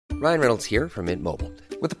Ryan Reynolds here from Mint Mobile.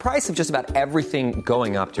 With the price of just about everything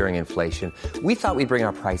going up during inflation, we thought we'd bring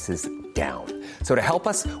our prices down. So to help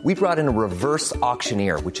us, we brought in a reverse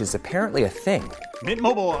auctioneer, which is apparently a thing. Mint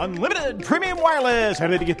Mobile Unlimited Premium Wireless. How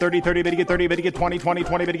to get 30, 30, bit to get 30, bit to get 20, 20,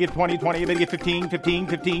 20, bit to get 20, 20, bit to get 15, 15,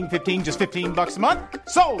 15, 15, just $15 a month?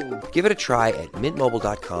 Sold! Give it a try at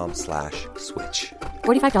mintmobile.com/switch.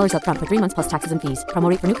 $45 up front for 3 months plus taxes and fees. Promo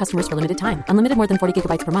rate for new customers for limited time. Unlimited more than 40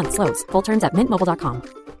 gigabytes per month. Slows full terms at mintmobile.com.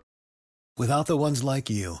 Without the ones like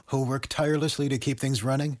you, who work tirelessly to keep things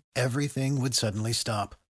running, everything would suddenly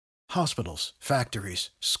stop. Hospitals,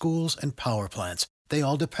 factories, schools, and power plants, they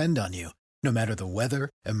all depend on you. No matter the weather,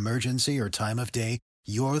 emergency, or time of day,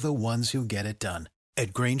 you're the ones who get it done.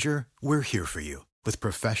 At Grainger, we're here for you with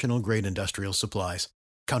professional-grade industrial supplies.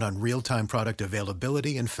 Count on real-time product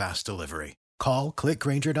availability and fast delivery. Call, click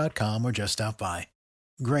Grainger.com, or just stop by.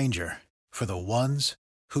 Grainger, for the ones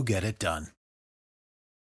who get it done.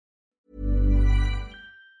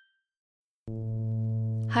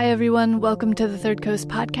 Hi everyone, welcome to the Third Coast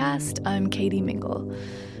Podcast. I'm Katie Mingle.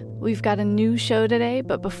 We've got a new show today,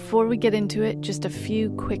 but before we get into it, just a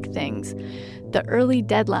few quick things. The early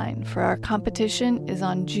deadline for our competition is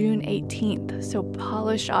on June 18th, so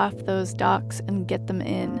polish off those docs and get them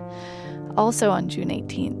in. Also on June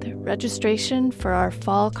 18th, registration for our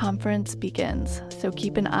fall conference begins, so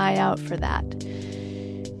keep an eye out for that.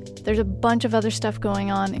 There's a bunch of other stuff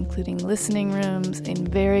going on, including listening rooms in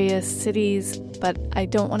various cities, but I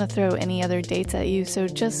don't want to throw any other dates at you, so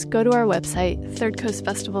just go to our website,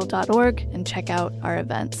 thirdcoastfestival.org, and check out our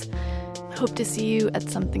events. Hope to see you at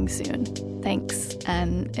something soon. Thanks,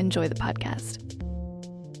 and enjoy the podcast.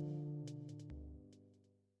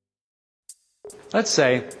 Let's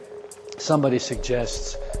say somebody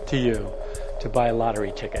suggests to you to buy a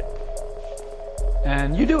lottery ticket,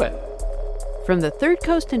 and you do it. From the Third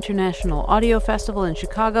Coast International Audio Festival in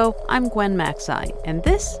Chicago, I'm Gwen Macsai, and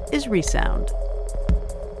this is Resound.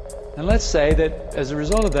 And let's say that as a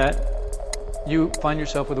result of that, you find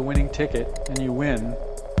yourself with a winning ticket and you win a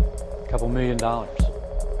couple $1 million.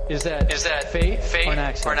 Is that fate or an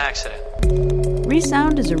accident?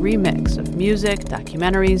 Resound is a remix of music,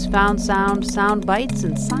 documentaries, found sound, sound bites,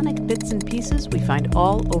 and sonic bits and pieces we find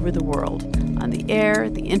all over the world. On the air,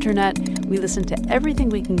 the internet, we listen to everything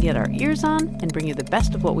we can get our ears on and bring you the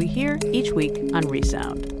best of what we hear each week on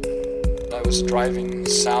Resound. I was driving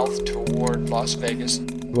south toward Las Vegas.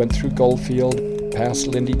 Went through Goldfield, past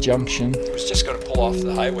Lindy Junction. I was just going to pull off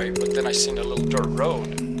the highway, but then I seen a little dirt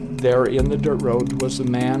road. There in the dirt road was a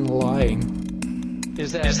man lying.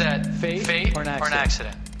 Is that fate or an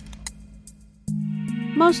accident?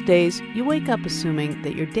 Most days, you wake up assuming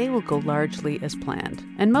that your day will go largely as planned.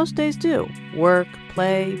 And most days do. Work,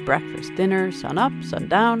 play, breakfast, dinner, sun up, sun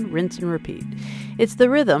down, rinse and repeat. It's the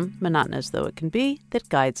rhythm, monotonous though it can be, that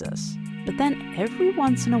guides us. But then every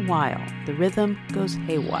once in a while, the rhythm goes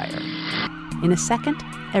haywire. In a second,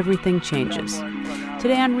 everything changes.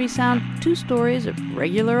 Today on Resound, 2 stories of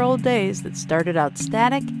regular old days that started out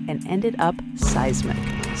static and ended up seismic.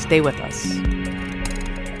 Stay with us.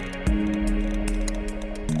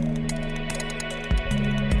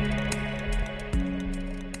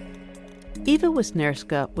 Eva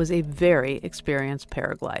Wisniewska was a very experienced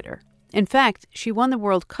paraglider. In fact, she won the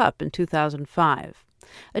World Cup in 2005.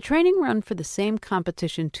 A training run for the same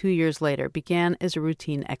competition 2 years later began as a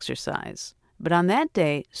routine exercise. But on that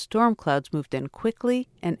day, storm clouds moved in quickly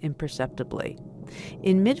and imperceptibly.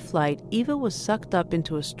 In mid-flight, Eva was sucked up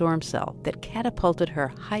into a storm cell that catapulted her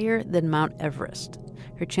higher than Mount Everest.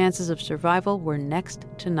 Her chances of survival were next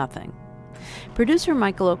to nothing. Producer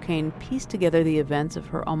Michael O'Kane pieced together the events of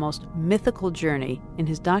her almost mythical journey in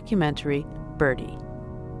his documentary, Birdie.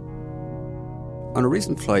 On a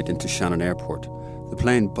recent flight into Shannon Airport, the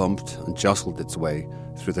plane bumped and jostled its way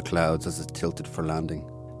through the clouds as it tilted for landing.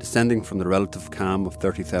 Descending from the relative calm of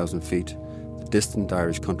 30,000 feet, the distant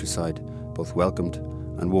Irish countryside both welcomed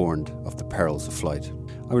and warned of the perils of flight.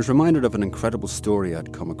 I was reminded of an incredible story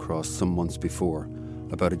I'd come across some months before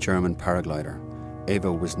about a German paraglider, Eva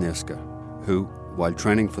Wisniewska, who, while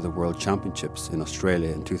training for the World Championships in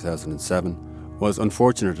Australia in 2007, was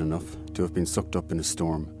unfortunate enough to have been sucked up in a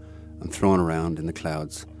storm and thrown around in the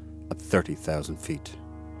clouds at 30,000 feet.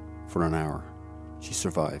 For an hour, she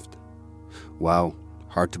survived. Wow,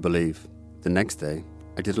 hard to believe. The next day,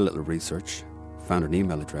 I did a little research, found an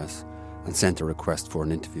email address, and sent a request for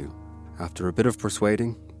an interview. After a bit of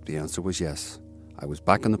persuading, the answer was yes. I was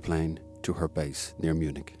back on the plane to her base near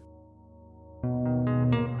Munich.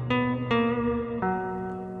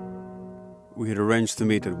 We had arranged to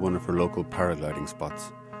meet at one of her local paragliding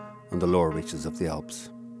spots on the lower reaches of the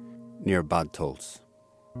Alps, near Bad Tolz.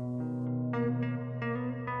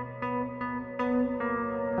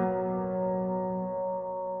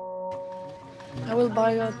 will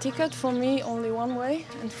buy a ticket. For me, only one way,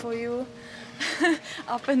 and for you,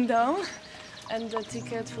 up and down, and the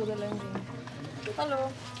ticket for the landing.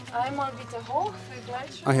 Hello, I'm Albita Ho.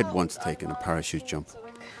 I had once taken a parachute jump,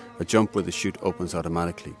 a jump where the chute opens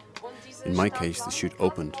automatically. In my case, the chute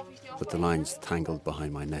opened, but the lines tangled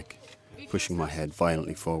behind my neck, pushing my head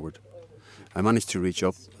violently forward. I managed to reach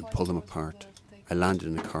up and pull them apart. I landed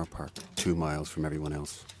in a car park 2 miles from everyone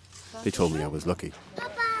else. They told me I was lucky.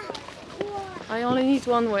 I only need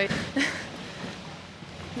one way.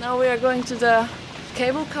 Now we are going to the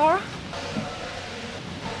cable car.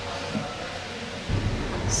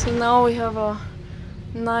 So now we have a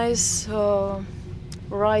nice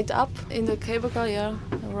ride up in the cable car,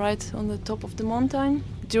 right on the top of the mountain.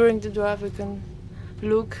 During the drive we can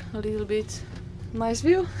look a little bit. Nice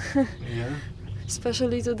view. Yeah.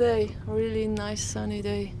 Especially today, really nice sunny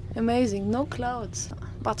day. Amazing, no clouds,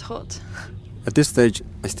 but hot. At this stage,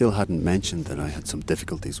 I still hadn't mentioned that I had some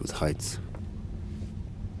difficulties with heights.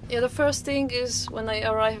 Yeah, the first thing is when I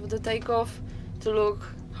arrive at the takeoff to look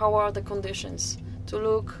how are the conditions, to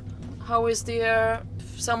look how is the air,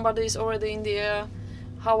 if somebody is already in the air,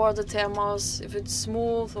 how are the thermals, if it's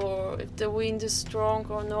smooth or if the wind is strong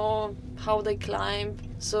or no, how they climb.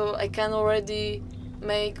 So I can already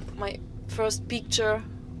make my first picture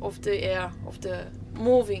of the air, of the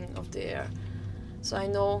moving of the air. So I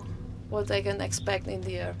know what I can expect in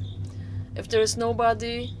the air. If there is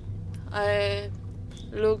nobody, I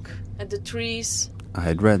look at the trees. I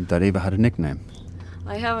had read that Eva had a nickname.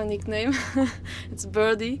 I have a nickname. It's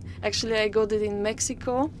Birdie. Actually, I got it in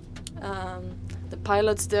Mexico. The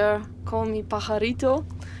pilots there call me Pajarito,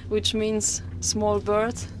 which means small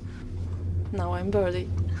bird. Now I'm Birdie.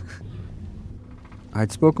 I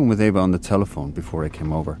had spoken with Eva on the telephone before I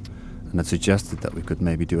came over and had suggested that we could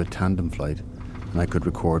maybe do a tandem flight and I could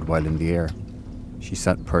record while in the air. She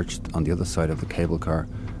sat perched on the other side of the cable car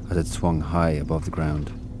as it swung high above the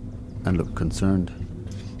ground and looked concerned.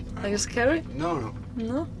 Are you scary? No.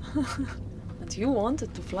 No? But you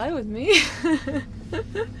wanted to fly with me.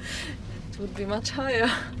 It would be much higher.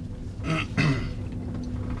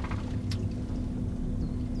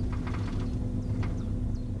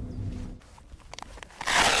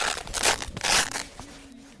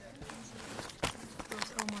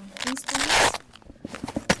 Instruments,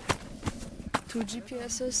 2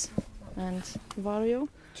 GPSs and Vario.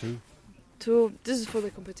 Two. This is for the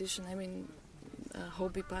competition. I mean, a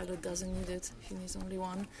hobby pilot doesn't need it. He needs only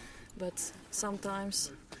one. But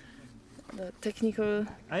sometimes the technical...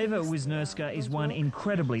 Eva Wisniewska is one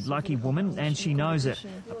incredibly lucky woman, and she knows it.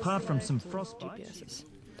 Apart from some frostbite... Is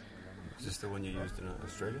this the one you used in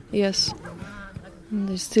Australia? Yes. And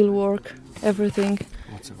they still work, everything.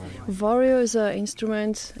 What's a Vario? Vario is an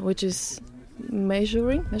instrument which is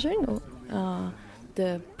measuring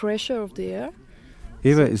the pressure of the air.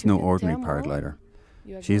 Eva is no ordinary paraglider.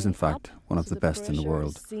 She is in fact one of the best in the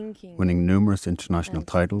world, winning numerous international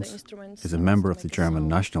titles, is a member of the German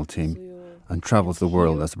national team and travels the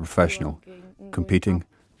world as a professional, competing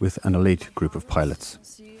with an elite group of pilots.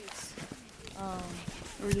 It's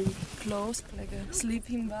really close, like a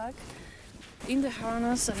sleeping bag. In the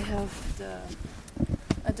harness I have the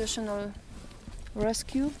additional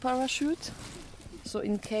rescue parachute, so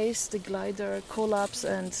in case the glider collapses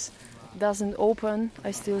and doesn't open,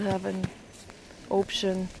 I still have an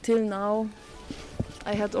option. Till now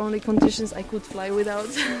I had only conditions I could fly without.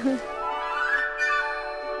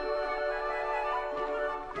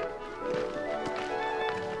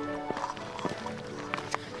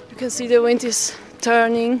 You can see the wind is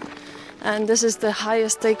turning and this is the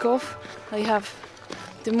highest takeoff. I have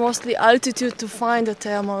the mostly altitude to find the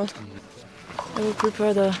thermal. I will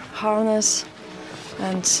prepare the harness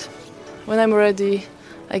and when I'm ready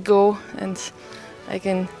I go and I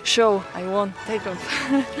can show I won takeoff.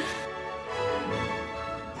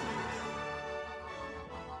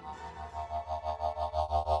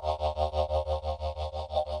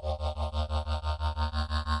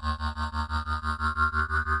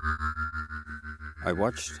 I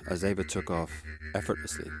watched as Eva took off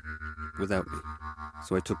effortlessly, without me.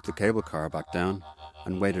 So I took the cable car back down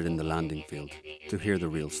and waited in the landing field to hear the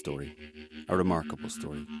real story. A remarkable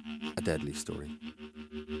story, a deadly story.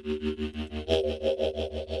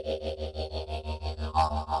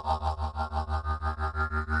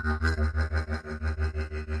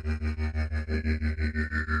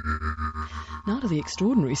 Now to the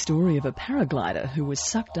extraordinary story of a paraglider who was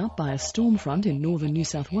sucked up by a storm front in northern New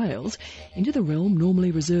South Wales into the realm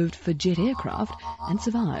normally reserved for jet aircraft and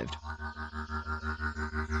survived.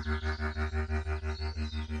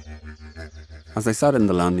 As I sat in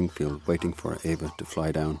the landing field waiting for Eva to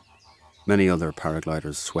fly down, many other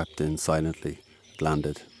paragliders swept in silently, first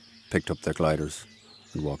landed, picked up their gliders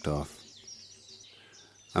and walked off.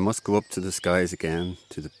 I must go up to the skies again,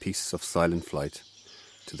 to the peace of silent flight,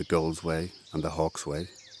 to the Gull's Way and the Hawk's Way,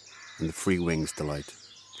 and the free wing's delight.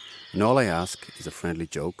 And all I ask is a friendly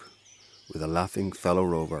joke, with a laughing fellow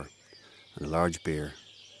rover, and a large beer,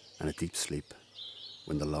 and a deep sleep,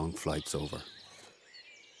 when the long flight's over.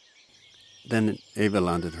 Then Eva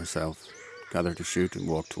landed herself, gathered her chute and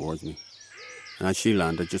walked towards me. And as she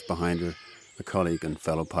landed, just behind her, a colleague and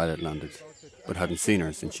fellow pilot landed, but hadn't seen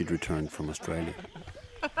her since she'd returned from Australia.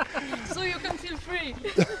 So you can feel free.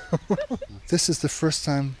 This is the first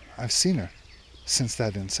time I've seen her since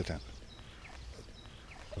that incident.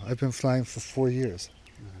 I've been flying for 4 years.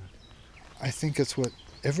 I think it's what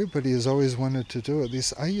everybody has always wanted to do. At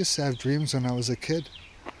least I used to have dreams when I was a kid.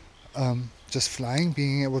 Just flying,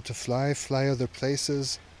 being able to fly other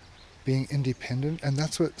places, being independent. And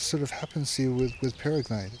that's what sort of happens to you with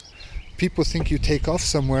paragliding. People think you take off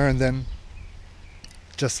somewhere and then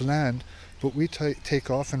just land. But we take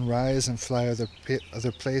off and rise and fly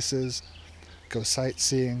other places, go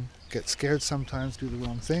sightseeing, get scared sometimes, do the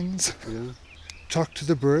wrong things. Yeah. Talk to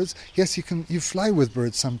the birds. Yes, you fly with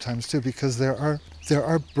birds sometimes too, because there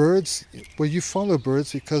are birds. Well, you follow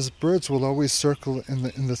birds because birds will always circle in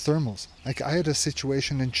the thermals. Like I had a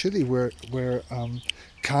situation in Chile where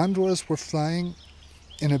condors were flying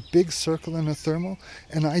in a big circle in a thermal,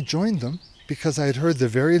 and I joined them because I had heard they're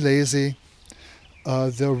very lazy.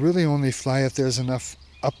 They'll really only fly if there's enough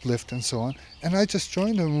uplift and so on. And I just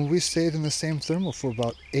joined them, and we stayed in the same thermal for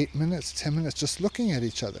about 8 minutes, 10 minutes, just looking at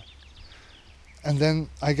each other. And then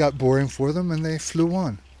I got boring for them, and they flew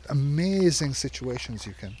on. Amazing situations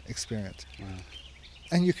you can experience. Wow.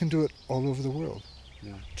 And you can do it all over the world.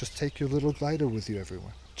 Yeah. Just take your little glider with you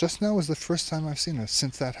everywhere. Just now was the first time I've seen her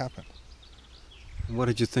since that happened. What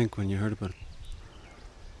did you think when you heard about it?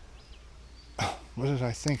 What did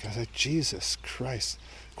I think? I said, Jesus Christ.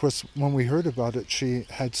 Of course, when we heard about it, she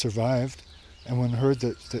had survived, and when heard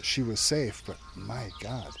that she was safe, but my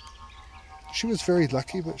God. She was very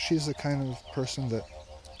lucky, but she's the kind of person that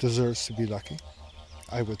deserves to be lucky,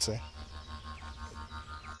 I would say.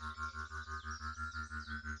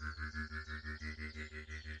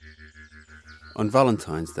 On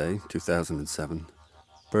Valentine's Day, 2007,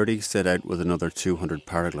 Birdie set out with another 200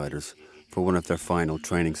 paragliders for one of their final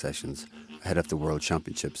training sessions ahead of the World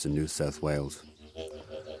Championships in New South Wales.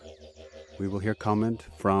 We will hear comment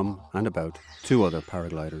from and about 2 other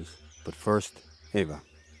paragliders, but first, Eva.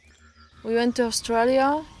 We went to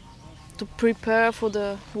Australia to prepare for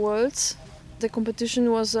the Worlds. The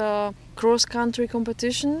competition was a cross-country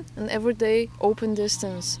competition and every day open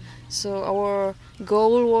distance. So our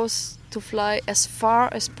goal was to fly as far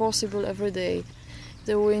as possible every day.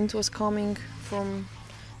 The wind was coming from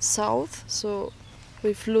south, so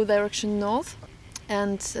we flew direction north.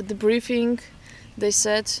 And at the briefing, they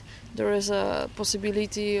said there is a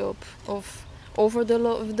possibility of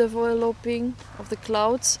over-developing of the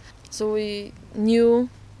clouds. So we knew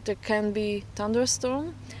there can be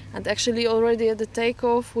thunderstorm. And actually already at the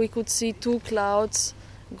takeoff, we could see 2 clouds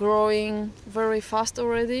growing very fast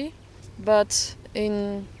already, but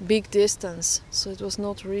in big distance. So it was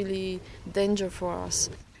not really danger for us.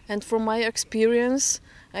 And from my experience,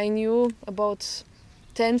 I knew about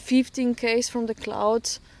 10-15 k's from the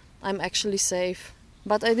clouds, I'm actually safe.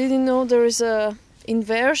 But I didn't know there is a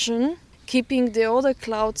inversion keeping the other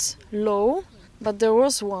clouds low, but there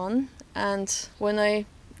was one. And when I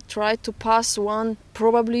tried to pass one,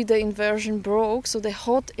 probably the inversion broke, so the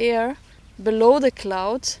hot air below the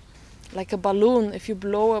cloud, like a balloon, if you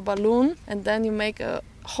blow a balloon and then you make a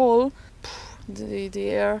hole, the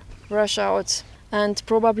air rush out. And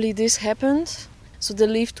probably this happened, so the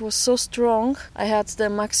lift was so strong, I had the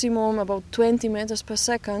maximum about 20 meters per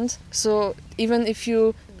second, so even if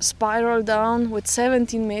you spiral down with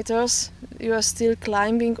 17 meters, you are still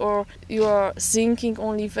climbing or you are sinking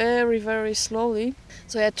only very, very slowly.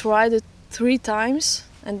 So I tried it 3 times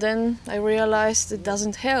and then I realized it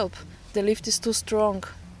doesn't help. The lift is too strong.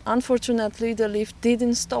 Unfortunately, the lift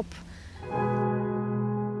didn't stop.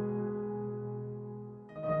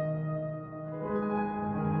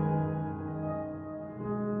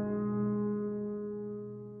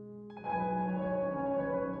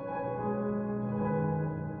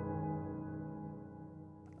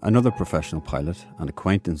 Another professional pilot and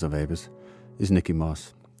acquaintance of Eva's is Nikki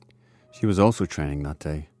Moss. She was also training that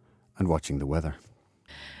day and watching the weather.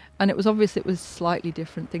 And it was obvious it was slightly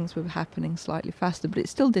different, things were happening slightly faster, but it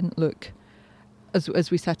still didn't look,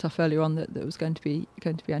 as we set off earlier on, that there was going to be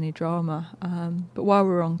any drama. But while we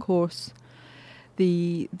were on course,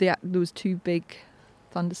 there was 2 big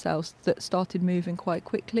thunder cells that started moving quite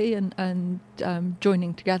quickly and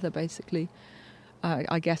joining together, basically.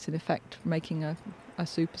 I guess, in effect, making a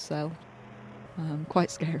supercell.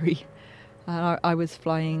 Quite scary. I was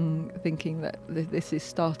flying thinking that this is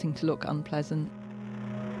starting to look unpleasant.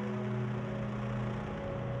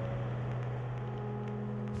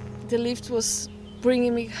 The lift was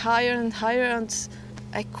bringing me higher and higher, and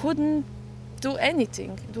I couldn't do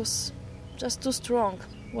anything. It was just too strong.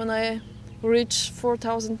 When I reached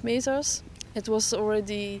 4,000 meters, it was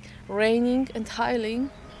already raining and hailing,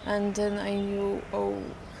 and then I knew,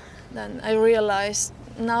 then I realized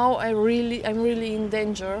now I'm really in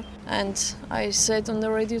danger. And I said on the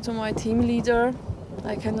radio to my team leader,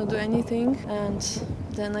 I cannot do anything, and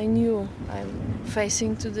then I knew I'm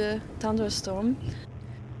facing to the thunderstorm.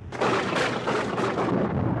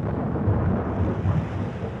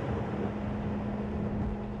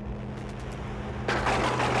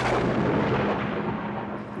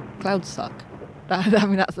 Clouds suck. I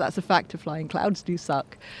mean, that's a fact of flying. Clouds do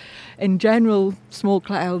suck. In general, small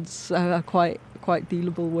clouds are quite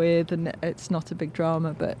dealable with, and it's not a big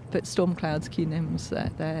drama. But storm clouds, cumuls,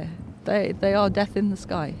 they are death in the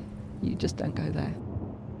sky. You just don't go there.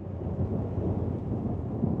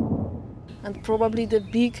 And probably the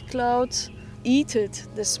big clouds eat it,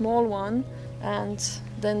 the small one, and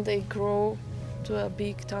then they grow to a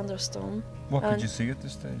big thunderstorm. What could you see at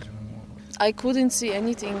this stage? I couldn't see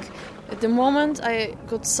anything. At the moment I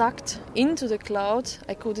got sucked into the cloud,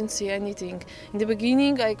 I couldn't see anything. In the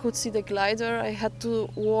beginning I could see the glider. I had to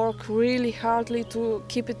work really hardly to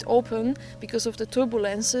keep it open because of the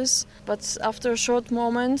turbulences. But after a short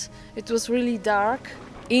moment it was really dark.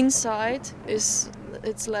 Inside it's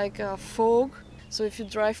like a fog. So if you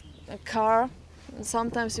drive a car,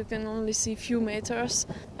 sometimes you can only see a few meters.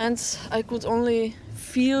 And I could only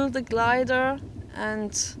feel the glider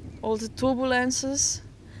and all the turbulences,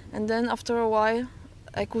 and then after a while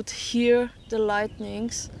I could hear the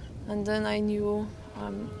lightnings, and then I knew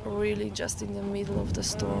I'm really just in the middle of the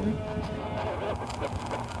storm.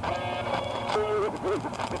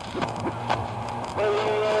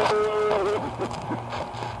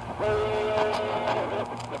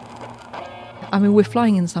 I mean, we're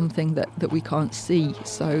flying in something that we can't see,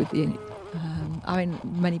 so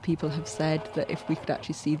many people have said that if we could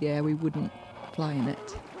actually see the air, we wouldn't fly in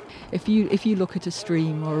it. If you look at a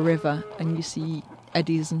stream or a river and you see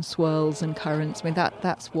eddies and swirls and currents, I mean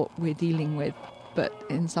that's what we're dealing with, but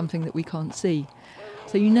in something that we can't see.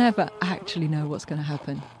 So you never actually know what's going to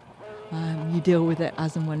happen. You deal with it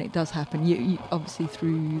as and when it does happen. You obviously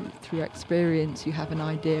through experience you have an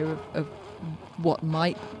idea of what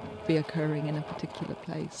might be occurring in a particular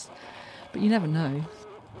place, but you never know.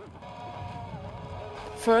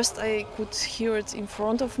 First I could hear it in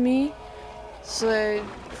front of me. So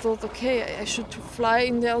I thought, okay, I should fly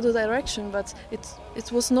in the other direction, but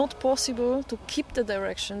it was not possible to keep the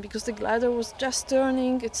direction because the glider was just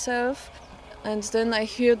turning itself. And then I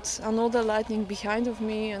heard another lightning behind of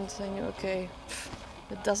me, and I knew, okay,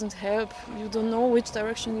 it doesn't help. You don't know which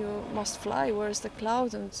direction you must fly, where is the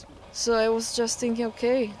cloud? And so I was just thinking,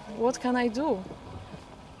 okay, what can I do?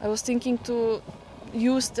 I was thinking to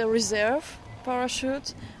use the reserve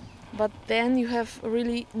parachute, but then you have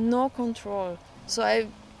really no control. So I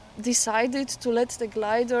decided to let the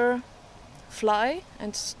glider fly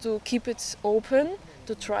and to keep it open,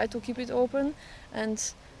 to try to keep it open,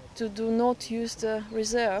 and to do not use the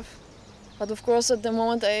reserve. But of course at the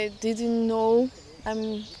moment I didn't know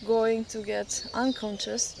I'm going to get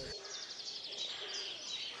unconscious.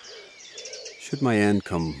 Should my end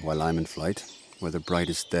come while I'm in flight, whether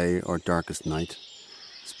brightest day or darkest night,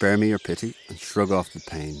 spare me your pity and shrug off the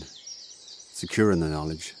pain, secure in the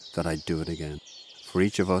knowledge that I'd do it again. For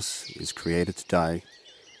each of us is created to die,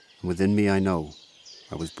 and within me I know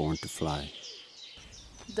I was born to fly.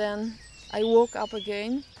 Then I woke up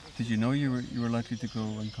again. Did you know you were likely to go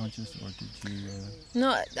unconscious, or did you?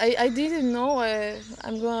 No, I didn't know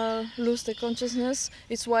I'm gonna lose the consciousness.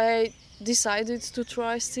 It's why I decided to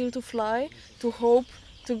try still to fly, to hope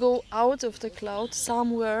to go out of the cloud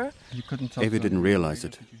somewhere. Ava didn't realize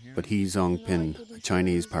it, but He Zongpin, a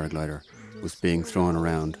Chinese paraglider, was being thrown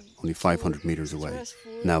around only 500 meters away.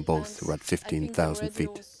 Now both were at 15,000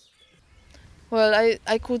 feet. Well,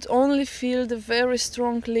 I could only feel the very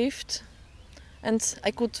strong lift, and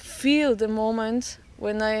I could feel the moment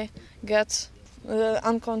when I get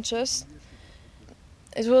unconscious.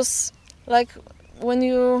 It was like when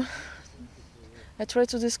I try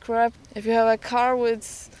to describe, if you have a car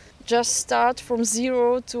with just start from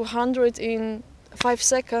 0 to 100 in 5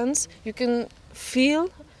 seconds, you can feel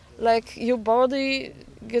like your body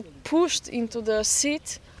get pushed into the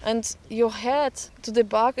seat and your head to the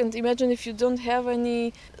back, and imagine if you don't have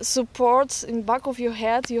any support in back of your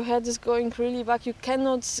head is going really back. You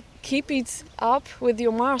cannot keep it up with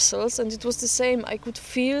your muscles, and it was the same. I could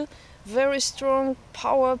feel very strong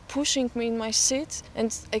power pushing me in my seat,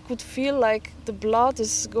 and I could feel like the blood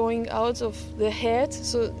is going out of the head,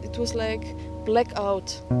 so it was like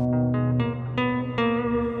blackout.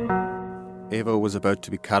 Eva was about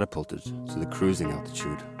to be catapulted to the cruising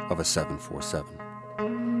altitude of a 747.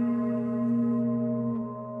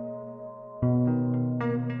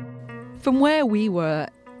 From where we were,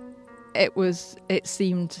 it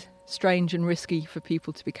seemed strange and risky for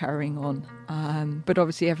people to be carrying on, but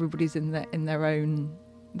obviously everybody's in their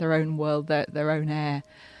own world, their own air.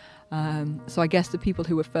 So I guess the people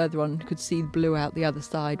who were further on could see blue out the other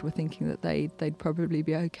side were thinking that they'd probably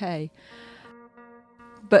be okay.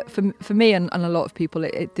 But for me and a lot of people,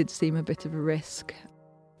 it did seem a bit of a risk.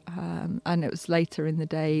 And it was later in the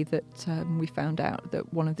day that we found out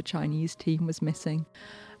that one of the Chinese team was missing,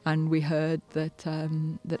 and we heard that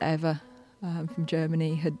Eva from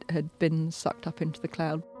Germany had been sucked up into the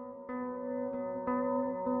cloud.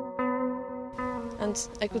 And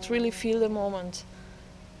I could really feel the moment.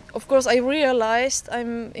 Of course, I realized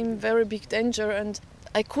I'm in very big danger, and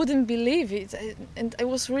I couldn't believe it. And I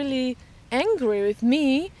was really angry with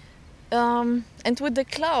me and with the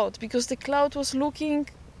cloud, because the cloud was looking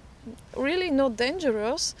really not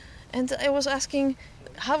dangerous. And I was asking,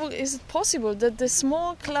 how is it possible that the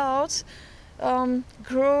small clouds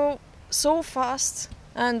grow so fast?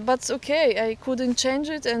 But okay, I couldn't change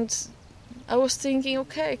it, and I was thinking,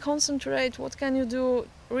 okay, concentrate, what can you do?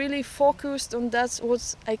 Really focused on that's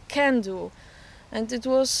what I can do. And it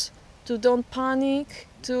was to don't panic,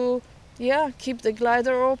 to keep the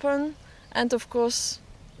glider open. And of course,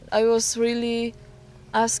 I was really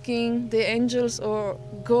asking the angels or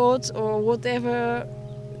God or whatever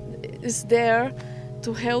is there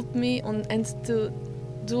to help me and to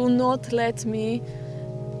do not let me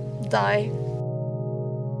die.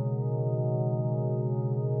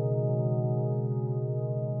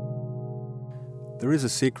 There is a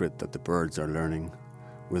secret that the birds are learning,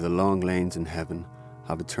 where the long lanes in heaven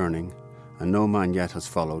have a turning, and no man yet has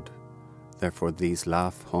followed. Therefore these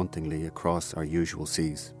laugh hauntingly across our usual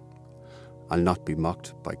seas. I'll not be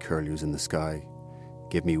mocked by curlews in the sky.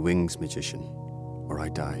 Give me wings, magician, or I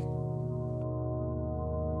die.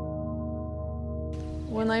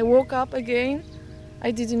 When I woke up again,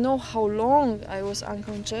 I didn't know how long I was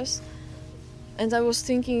unconscious. And I was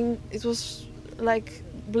thinking it was like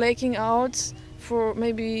blacking out for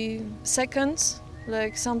maybe seconds,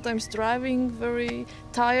 like sometimes driving very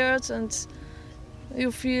tired, and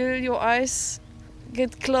you feel your eyes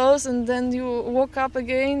get closed, and then you woke up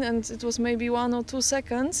again, and it was maybe 1 or 2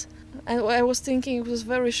 seconds. And I was thinking it was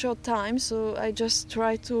very short time, so I just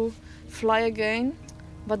tried to fly again.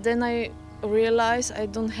 But then I realized I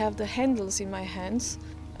don't have the handles in my hands,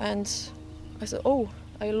 and I said, oh,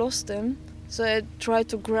 I lost them. So I tried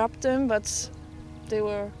to grab them, but they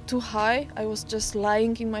were too high. I was just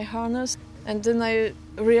lying in my harness. And then I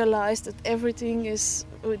realized that everything is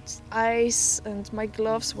with ice, and my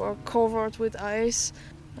gloves were covered with ice.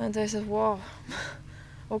 And I said, wow,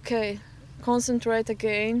 okay, concentrate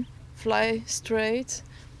again, fly straight.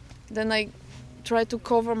 Then I tried to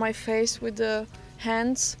cover my face with the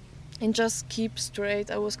hands and just keep straight.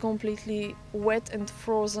 I was completely wet and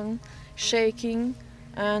frozen, shaking,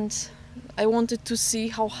 and I wanted to see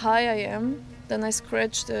how high I am. Then I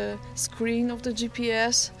scratched the screen of the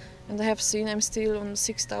GPS, and I have seen I'm still on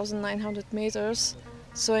 6,900 meters.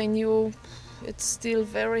 So I knew it's still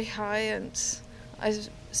very high, and I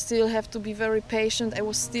still have to be very patient. I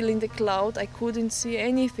was still in the cloud, I couldn't see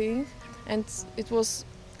anything, and it was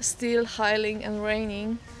still hailing and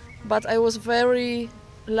raining. But I was very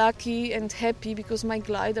lucky and happy because my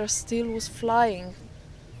glider still was flying,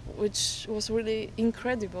 which was really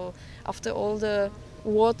incredible after all the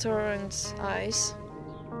water and ice.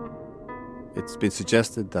 It's been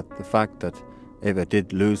suggested that the fact that Eva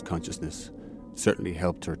did lose consciousness certainly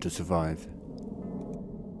helped her to survive.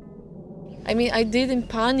 I mean, I didn't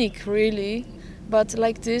panic really, but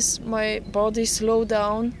like this my body slowed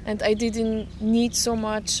down, and I didn't need so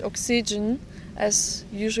much oxygen as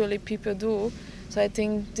usually people do. So I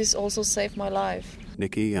think this also saved my life.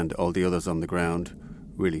 Nikki and all the others on the ground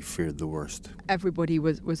really feared the worst. Everybody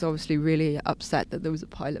was obviously really upset that there was a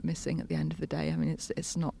pilot missing at the end of the day. I mean,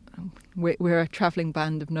 it's not... We're a travelling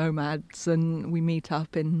band of nomads, and we meet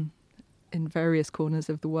up in various corners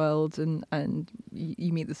of the world, and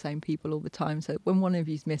you meet the same people all the time. So when one of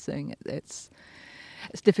you's missing, it's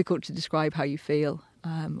difficult to describe how you feel.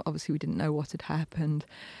 Obviously, we didn't know what had happened.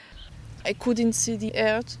 I couldn't see the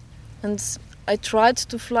earth, and I tried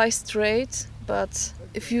to fly straight, but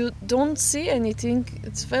if you don't see anything,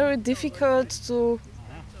 it's very difficult to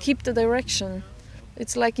keep the direction.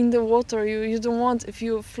 It's like in the water, you don't want, if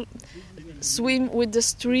you swim with the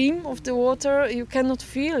stream of the water, you cannot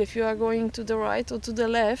feel if you are going to the right or to the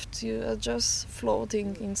left, you are just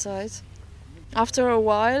floating inside. After a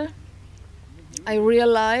while, I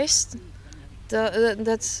realized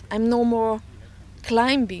that I'm no more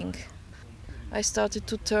climbing. I started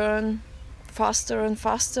to turn faster and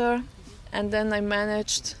faster, and then I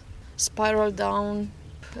managed spiral down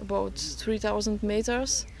about 3,000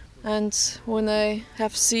 meters. And when I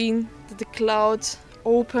have seen that the cloud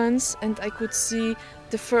opens and I could see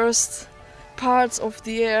the first parts of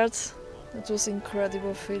the earth, it was an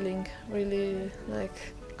incredible feeling, really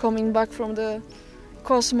like coming back from the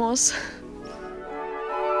cosmos.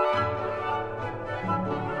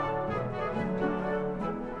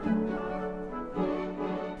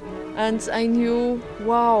 And I knew,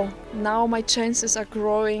 wow, now my chances are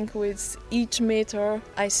growing with each meter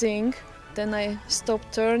I sink. Then I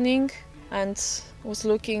stopped turning and was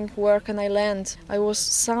looking where can I land. I was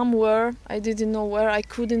somewhere, I didn't know where, I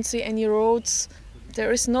couldn't see any roads.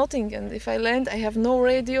 There is nothing, and if I land, I have no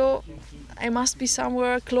radio. I must be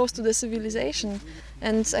somewhere close to the civilization.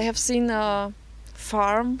 And I have seen a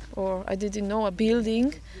farm, or I didn't know, a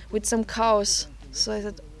building with some cows. So I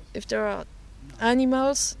thought, if there are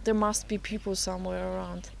animals, there must be people somewhere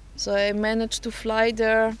around. So I managed to fly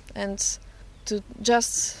there and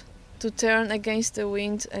to turn against the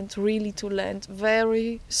wind and really to land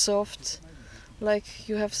very soft, like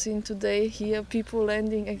you have seen today here, people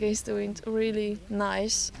landing against the wind, really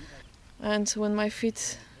nice. And when my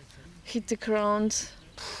feet hit the ground,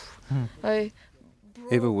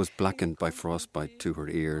 Eva was blackened by frostbite to her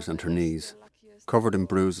ears and her knees, covered in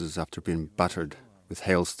bruises after being battered with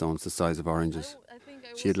hailstones the size of oranges.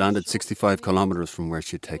 She had landed 65 kilometres from where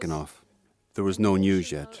she had taken off. There was no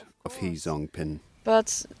news yet of Hee Zong-pin.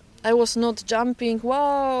 But I was not jumping,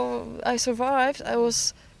 wow, I survived. I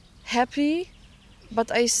was happy,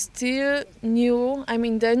 but I still knew I'm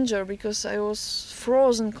in danger because I was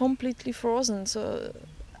frozen, completely frozen. So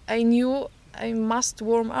I knew I must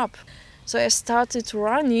warm up. So I started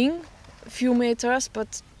running a few meters,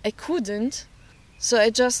 but I couldn't. So I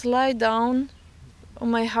just lie down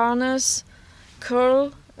on my harness,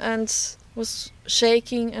 curl, and was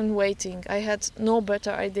shaking and waiting. I had no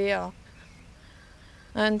better idea.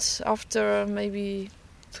 And after maybe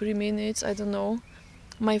 3 minutes, I don't know,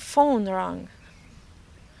 my phone rang.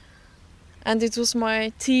 And it was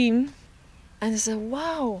my team. And I said,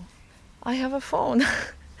 wow, I have a phone.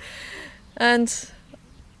 And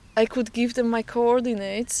I could give them my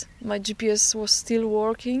coordinates. My GPS was still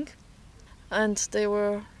working. And they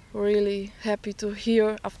were really happy to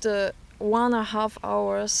hear, after 1.5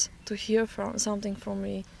 hours, to hear something from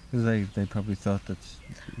me. They probably thought that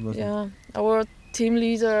it wasn't. Yeah, our team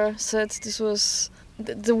leader said this was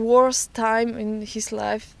the worst time in his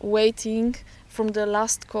life, waiting from the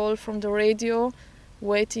last call from the radio,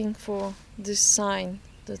 waiting for this sign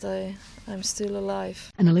that I'm still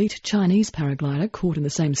alive. An elite Chinese paraglider caught in the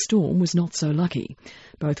same storm was not so lucky.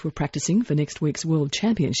 Both were practicing for next week's World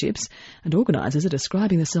Championships, and organisers are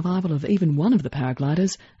describing the survival of even one of the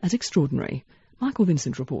paragliders as extraordinary. Michael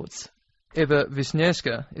Vincent reports. Eva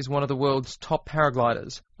Wisniewska is one of the world's top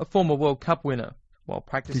paragliders, a former World Cup winner. While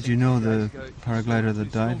practicing, did you know the paraglider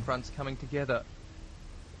that died? Fronts coming together.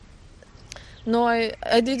 No,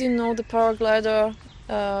 I didn't know the paraglider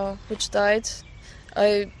which died.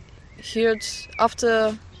 I heard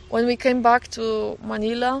after when we came back to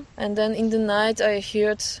Manila, and then in the night I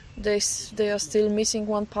heard they are still missing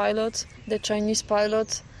one pilot, the Chinese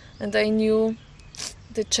pilot, and I knew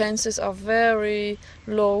the chances are very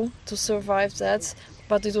low to survive that.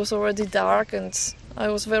 But it was already dark and I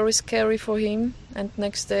was very scary for him. And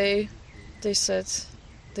next day they said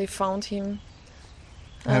they found him.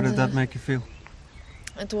 How did that make you feel?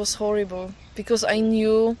 It was horrible because I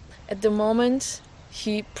knew at the moment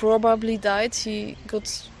he probably died. He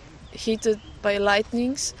got hit by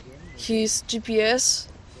lightnings. His GPS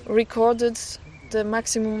recorded the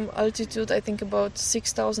maximum altitude, I think about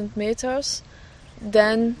 6,000 meters.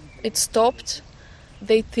 Then it stopped.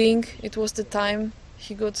 They think it was the time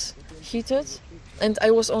he got hit. And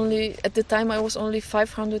at the time I was only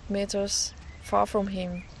 500 meters far from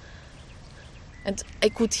him. And I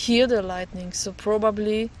could hear the lightning, so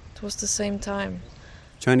probably it was the same time.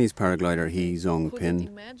 Chinese paraglider Hee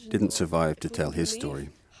Zong-pin didn't survive to tell his story,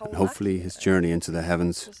 and hopefully his journey into the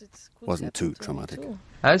heavens wasn't too traumatic.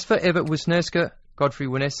 As for Eva Wisniewska, Godfrey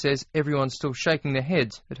Winness says everyone's still shaking their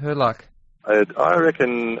heads at her luck. I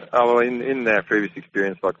reckon, in our previous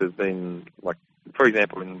experience, like there's been, like, for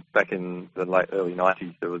example, back in the early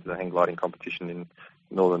 90s, there was a hang gliding competition in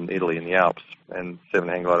northern Italy in the Alps, and 7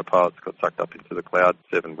 hang glider pilots got sucked up into the cloud,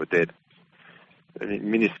 7 were dead. I mean,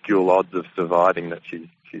 minuscule odds of surviving that she's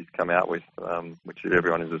come out with, which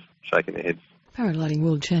everyone is just shaking their heads. Paragliding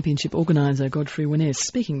World Championship organiser Godfrey Winness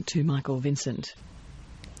speaking to Michael Vincent.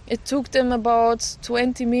 It took them about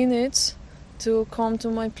 20 minutes to come to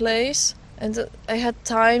my place, and I had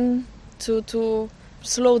time to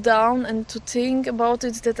slow down and to think about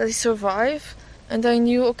it, that I survive. And I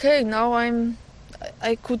knew, okay, now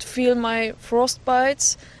I could feel my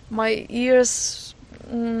frostbites, my ears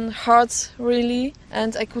hurt really,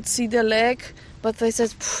 and I could see the leg, but I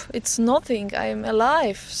said, it's nothing, I'm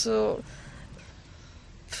alive. So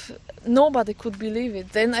nobody could believe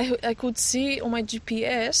it. Then I could see on my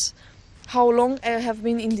GPS how long I have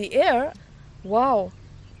been in the air. Wow,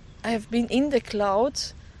 I have been in the cloud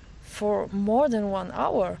for more than 1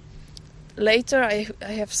 hour. Later I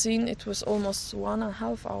have seen it was almost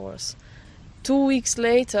 1.5 hours. 2 weeks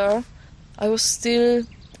later I was still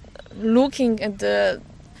looking at the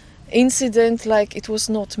incident like it was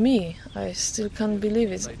not me. I still can't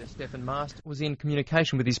believe it. Stefan Mast was in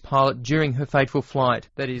communication with his pilot during her fateful flight.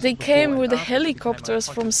 That is, they came with the helicopters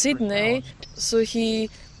from Sydney, so he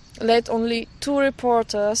led only 2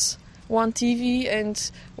 reporters, 1 TV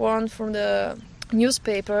and 1 from the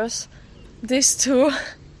newspapers. These 2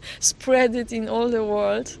 spread it in all the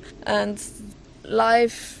world, and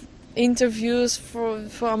live interviews for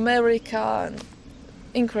America.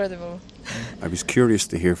 Incredible. I was curious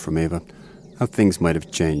to hear from Eva how things might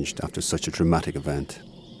have changed after such a dramatic event,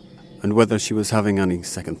 and whether she was having any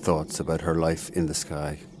second thoughts about her life in the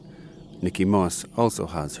sky. Nikki Moss also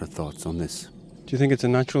has her thoughts on this. Do you think it's a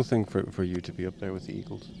natural thing for you to be up there with the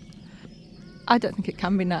eagles? I don't think it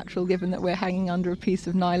can be natural, given that we're hanging under a piece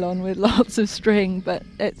of nylon with lots of string, but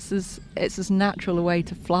it's as natural a way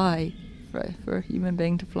to fly for a human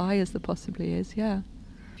being to fly as there possibly is, yeah.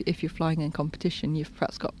 If you're flying in competition, you've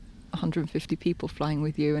perhaps got 150 people flying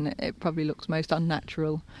with you, and it probably looks most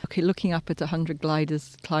unnatural. Okay, looking up at 100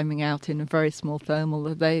 gliders climbing out in a very small thermal,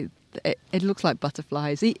 it looks like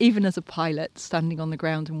butterflies. Even as a pilot, standing on the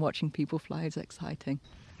ground and watching people fly is exciting.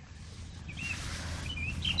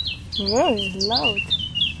 Very loud.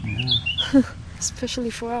 Yeah. Especially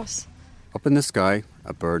for us. Up in the sky,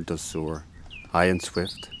 a bird does soar, high and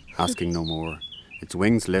swift, asking no more. Its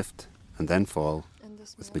wings lift and then fall.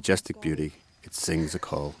 With majestic beauty, it sings a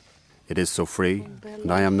call. It is so free,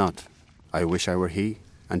 and I am not. I wish I were he,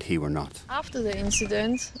 and he were not. After the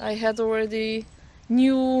incident, I had already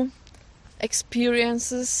new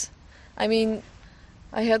experiences. I mean,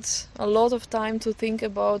 I had a lot of time to think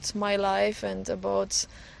about my life and about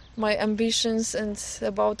my ambitions and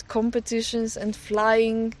about competitions and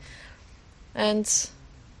flying. And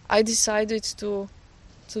I decided to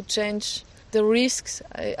change the risks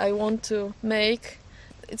I want to make.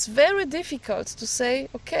 It's very difficult to say,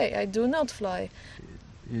 okay, I do not fly.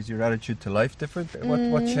 Is your attitude to life different?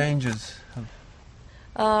 What changes?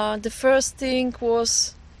 The first thing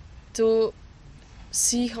was to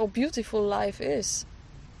see how beautiful life is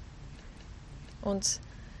and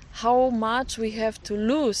how much we have to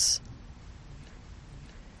lose.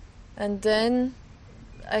 And then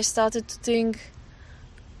I started to think,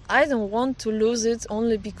 I don't want to lose it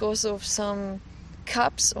only because of some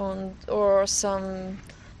cups or some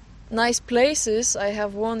nice places I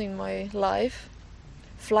have won in my life.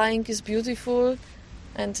 Flying is beautiful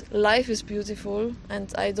and life is beautiful,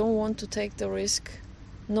 and I don't want to take the risk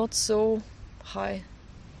not so high.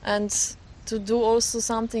 And to do also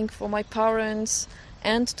something for my parents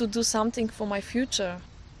and to do something for my future.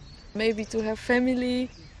 Maybe to have family.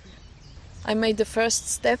 I made the first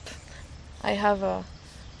step. I have a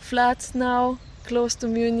flat now close to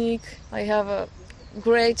Munich. I have a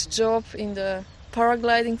great job in the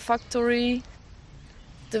paragliding factory.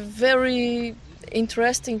 The very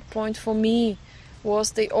interesting point for me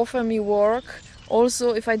was they offer me work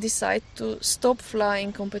also if I decide to stop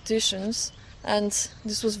flying competitions, and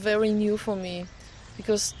this was very new for me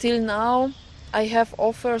because till now I have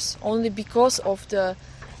offers only because of the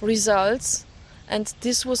results, and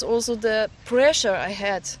this was also the pressure I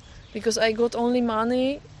had because I got only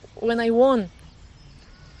money when I won.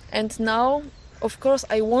 And now, of course,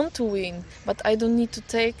 I want to win, but I don't need to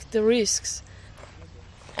take the risks.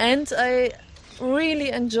 And I really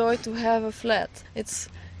enjoy to have a flat. It's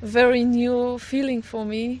a very new feeling for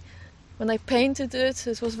me. When I painted it,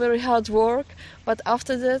 it was very hard work, but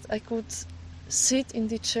after that I could sit in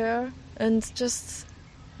the chair and just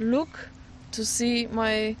look to see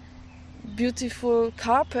my beautiful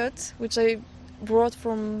carpet which I brought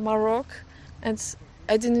from Morocco, and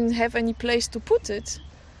I didn't have any place to put it.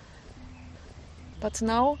 But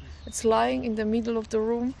now it's lying in the middle of the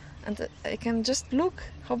room, and I can just look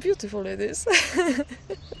how beautiful it is.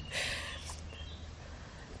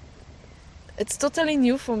 It's totally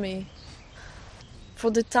new for me.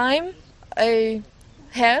 For the time I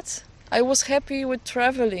was happy with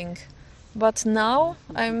traveling, but now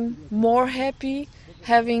I'm more happy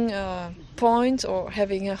having a point or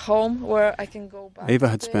having a home where I can go back. Eva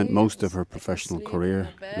had spent most of her professional career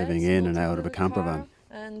living in and out of a camper van.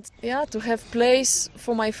 And to have place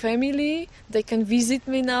for my family. They can visit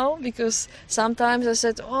me now, because sometimes I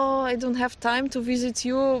said, oh, I don't have time to visit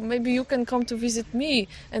you, maybe you can come to visit me.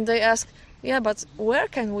 And they ask, yeah, but where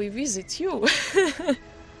can we visit you?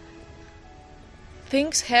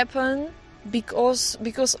 Things happen because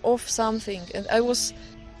of something, and I was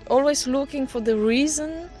always looking for the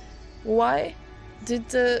reason why did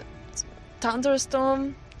the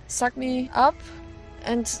thunderstorm suck me up,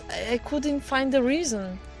 and I couldn't find the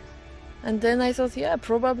reason. And then I thought,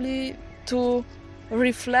 probably to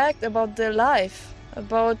reflect about the life,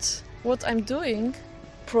 about what I'm doing.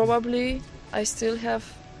 Probably I still have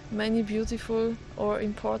many beautiful or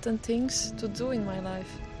important things to do in my life.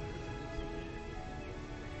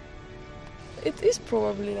 It is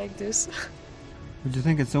probably like this. Would you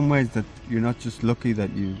think in some ways that you're not just lucky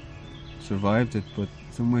that you survived it, but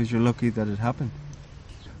in some ways you're lucky that it happened?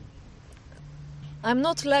 I'm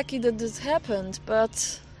not lucky that it happened,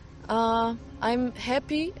 but I'm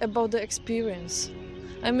happy about the experience.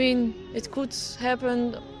 I mean, it could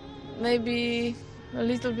happen maybe a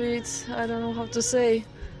little bit, I don't know how to say,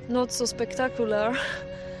 not so spectacular,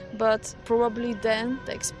 but probably then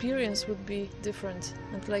the experience would be different.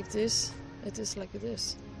 And like this, it is like it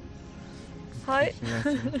is. Hi.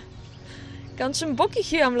 Ganz schön bockig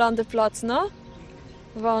hier am Landeplatz, ne?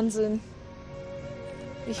 Wahnsinn.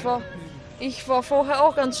 Ich war vorher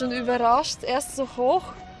auch ganz schön überrascht. Erst so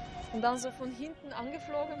hoch und dann so von hinten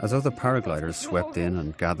angeflogen. As other paragliders swept in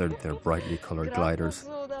and gathered their brightly coloured gliders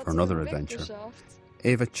for another adventure,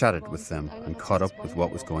 Eva chatted with them and caught up with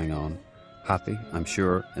what was going on, happy, I'm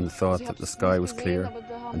sure, in the thought that the sky was clear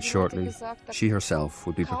and shortly she herself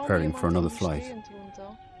would be preparing for another flight.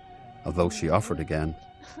 Although she offered again,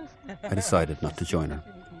 I decided not to join her.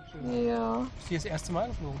 Ja. Ist die das erste Mal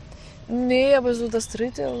geflogen? Nee, aber so das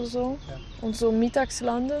dritte oder so. Ja. Und so mittags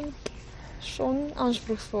landen, schon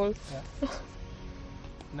anspruchsvoll. Ja.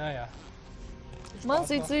 Naja. Man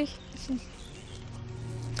sieht sich.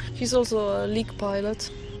 He's also a league pilot.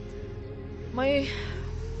 My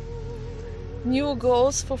new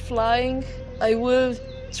goals for flying, I will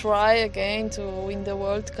try again to win the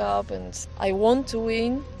World Cup, and I want to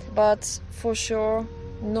win, but for sure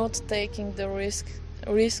not taking the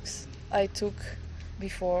risks I took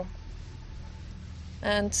before.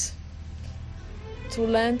 And to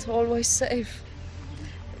land always safe.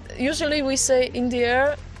 Usually we say in the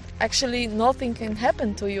air, actually nothing can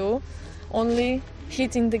happen to you, only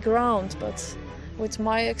hitting the ground, but with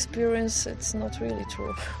my experience it's not really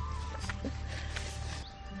true.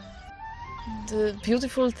 The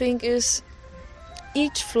beautiful thing is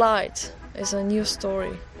each flight is a new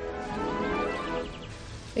story.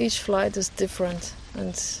 Each flight is different,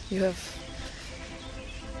 and you have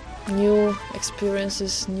new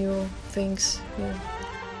experiences, new things.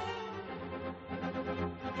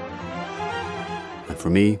 And for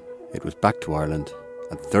me, it was back to Ireland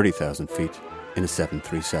at 30,000 feet in a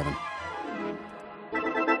 737.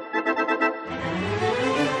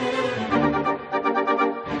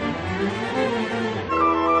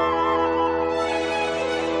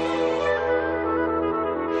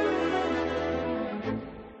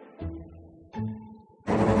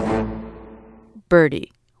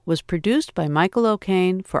 Birdie was produced by Michael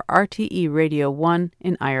O'Kane for RTE Radio 1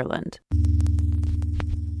 in Ireland.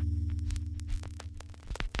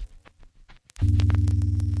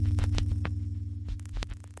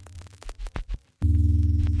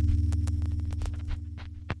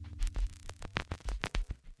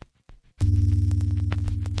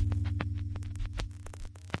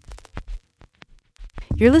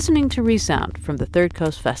 You're listening to Resound from the Third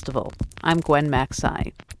Coast Festival. I'm Gwen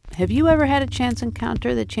Macsai. Have you ever had a chance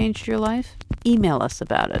encounter that changed your life? Email us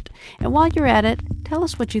about it. And while you're at it, tell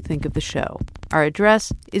us what you think of the show. Our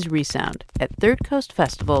address is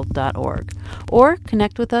resound@thirdcoastfestival.org, or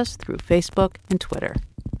connect with us through Facebook and Twitter.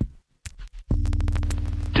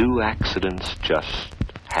 Do accidents just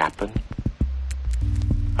happen?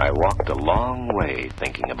 I walked a long way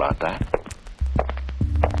thinking about that.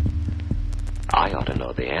 I ought to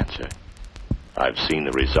know the answer. I've seen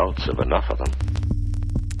the results of enough of them.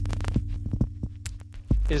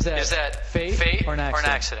 Is that fate or an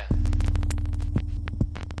accident?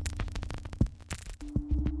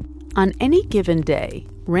 On any given day,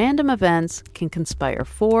 random events can conspire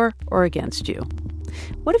for or against you.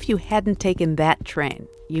 What if you hadn't taken that train?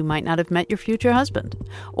 You might not have met your future husband.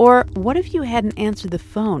 Or what if you hadn't answered the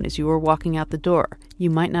phone as you were walking out the door? You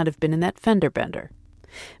might not have been in that fender bender.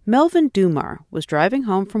 Melvin Dumar was driving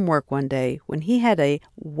home from work one day when he had a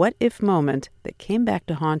what-if moment that came back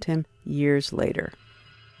to haunt him years later.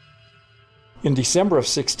 In December of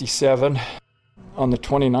 '67, on the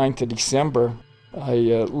 29th of December, I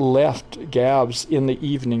left Gabb's in the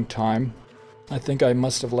evening time. I think I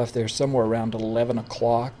must have left there somewhere around 11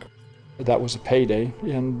 o'clock. That was a payday,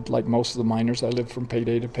 and like most of the miners, I lived from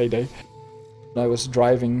payday to payday. I was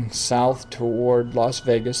driving south toward Las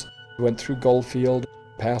Vegas, went through Goldfield,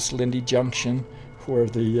 past Lindy Junction, where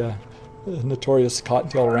the notorious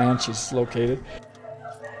Cottontail Ranch is located.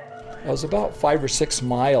 I was about 5 or 6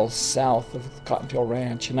 miles south of the Cottontail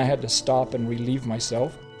Ranch, and I had to stop and relieve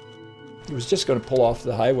myself. I was just going to pull off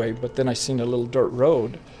the highway, but then I seen a little dirt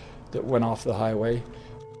road that went off the highway.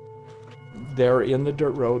 There in the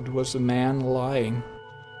dirt road was a man lying.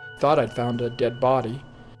 Thought I'd found a dead body.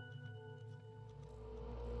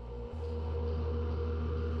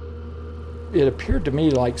 It appeared to me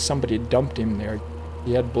like somebody had dumped him there.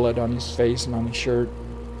 He had blood on his face and on his shirt.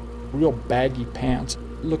 Real baggy pants.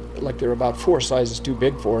 Looked like they were about 4 sizes too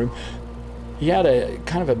big for him. He had a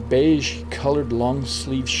kind of a beige-colored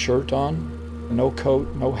long-sleeve shirt on. No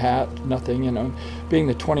coat, no hat, nothing, you know. Being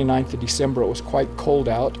the 29th of December, it was quite cold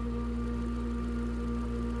out.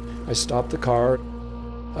 I stopped the car.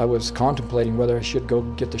 I was contemplating whether I should go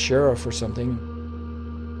get the sheriff or something.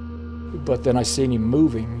 But then I seen him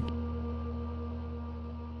moving.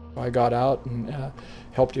 I got out and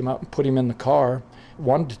helped him out and put him in the car.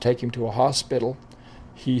 Wanted to take him to a hospital.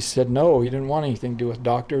 He said no, he didn't want anything to do with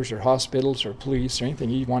doctors or hospitals or police or anything.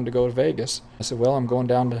 He wanted to go to Vegas. I said, well, I'm going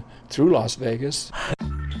down through Las Vegas.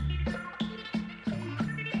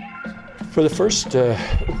 For the first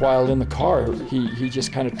while in the car, he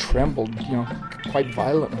just kind of trembled, you know, quite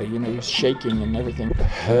violently. You know, he was shaking and everything.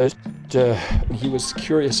 He was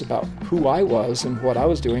curious about who I was and what I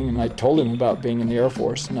was doing, and I told him about being in the Air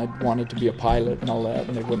Force, and I wanted to be a pilot and all that,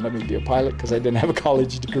 and they wouldn't let me be a pilot because I didn't have a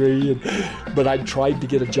college degree. But I tried to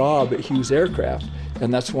get a job at Hughes Aircraft,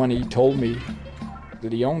 and that's when he told me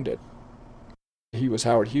that he owned it. He was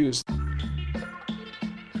Howard Hughes.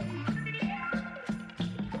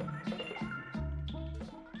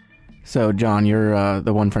 So, John, you're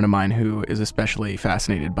the one friend of mine who is especially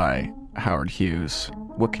fascinated by Howard Hughes.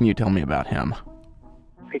 What can you tell me about him?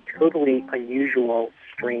 A totally unusual,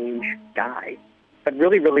 strange guy, but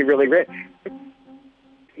really, really, really rich.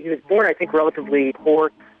 He was born, I think, relatively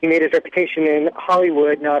poor. He made his reputation in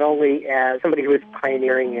Hollywood not only as somebody who was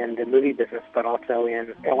pioneering in the movie business, but also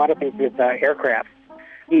in a lot of things with aircraft.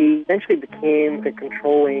 He eventually became the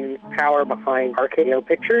controlling power behind RKO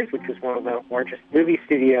Pictures, which was one of the largest movie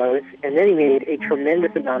studios, and then he made a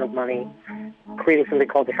tremendous amount of money creating something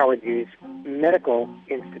called the Howard Hughes Medical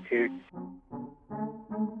Institute.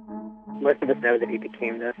 Most of us know that he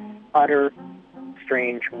became this utter,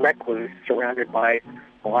 strange recluse surrounded by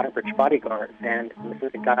a lot of rich bodyguards, and this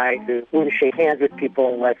is a guy who wouldn't shake hands with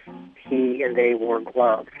people unless he and they wore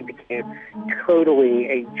gloves. He became totally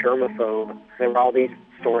a germaphobe. There were all these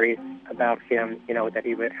stories about him, you know, that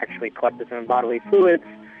he would actually collect his own bodily fluids.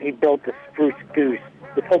 He built the Spruce Goose.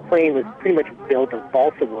 This whole plane was pretty much built of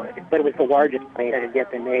balsa wood, but it was the largest plane that had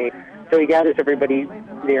yet been made. So he gathers everybody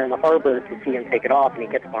there in the harbor to see him take it off, and he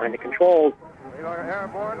gets behind the controls. We were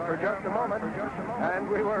airborne for just a moment, and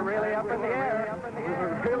we were really up in the air. We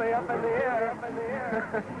were really up in the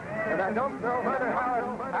air. And I don't know whether,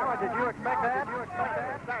 Howard, did you expect that?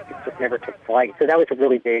 It just never took flight. So that was a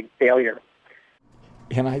really big failure.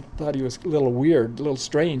 And I thought he was a little weird, a little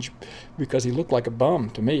strange, because he looked like a bum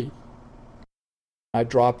to me. I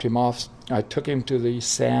dropped him off. I took him to the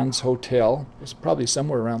Sands Hotel. It was probably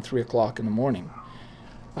somewhere around 3 o'clock in the morning.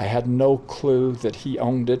 I had no clue that he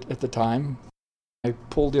owned it at the time. I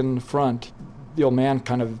pulled in the front. The old man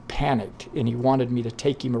kind of panicked, and he wanted me to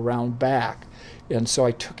take him around back. And so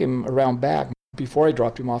I took him around back. Before I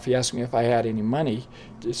dropped him off, he asked me if I had any money.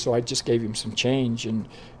 So I just gave him some change, and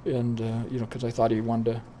you know, because I thought he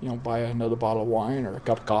wanted to, you know, buy another bottle of wine or a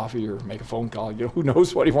cup of coffee or make a phone call. You know, who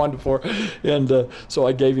knows what he wanted it for. And so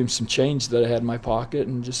I gave him some change that I had in my pocket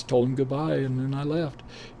and just told him goodbye, and then I left.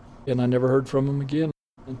 And I never heard from him again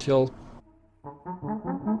until...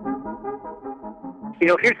 You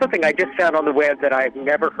know, here's something I just found on the web that I've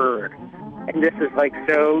never heard. And this is like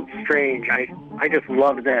so strange. I just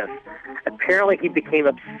love this. Apparently he became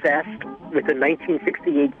obsessed with the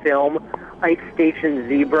 1968 film Ice Station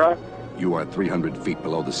Zebra. You are 300 feet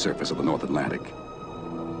below the surface of the North Atlantic.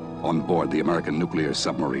 On board the American nuclear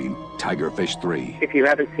submarine, Tigerfish 3. If you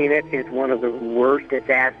haven't seen it, it's one of the worst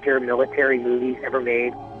disaster military movies ever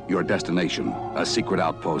made. Your destination, a secret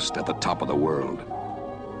outpost at the top of the world.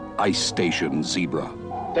 Ice Station Zebra.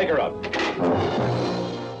 Take her up.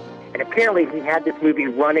 And apparently he had this movie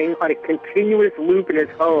running on a continuous loop in his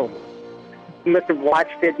home. He must have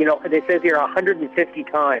watched it, it says here 150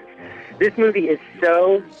 times. This movie is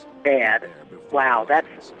so bad. Wow, this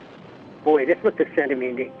must have sent him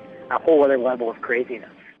into a whole other level of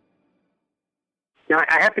craziness. Now,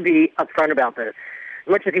 I have to be upfront about this.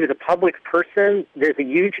 As much as he was a public person, there's a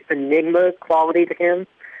huge enigma quality to him.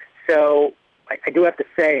 So I do have to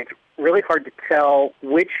say it's really hard to tell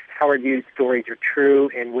which Howard Hughes stories are true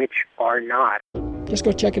and which are not. Just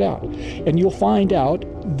go check it out, and you'll find out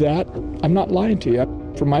that I'm not lying to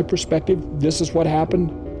you. From my perspective, this is what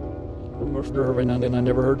happened. And I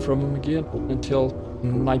never heard from him again until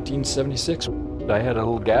 1976. I had a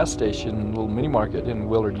little gas station, a little mini market in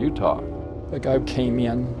Willard, Utah. A guy came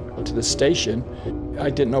in to the station. I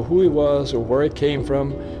didn't know who he was or where he came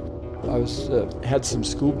from. I had some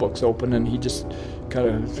school books open, and he just kind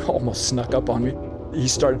of almost snuck up on me. He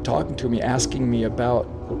started talking to me, asking me about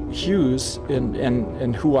Hughes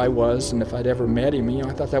and who I was and if I'd ever met him.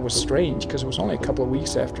 I thought that was strange because it was only a couple of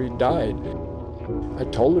weeks after he died. I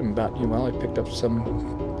told him about, I picked up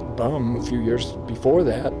some bum a few years before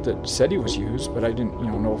that said he was Hughes, but I didn't,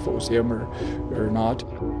 know if it was him or not.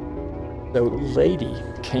 The lady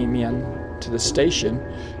came in to the station,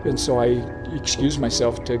 and so I excused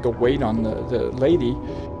myself to go wait on the lady.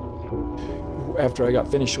 After I got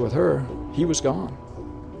finished with her, he was gone.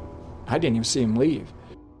 I didn't even see him leave.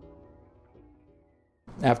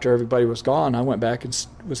 After everybody was gone, I went back and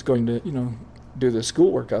was going to, do the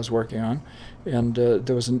schoolwork I was working on, and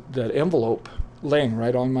there was that envelope laying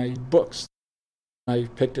right on my books. I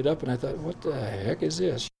picked it up and I thought, what the heck is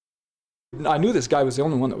this? I knew this guy was the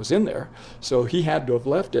only one that was in there, so he had to have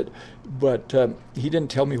left it, but he didn't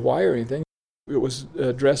tell me why or anything. It was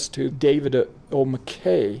addressed to David O.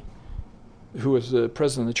 McKay, who was the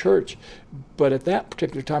president of the church, but at that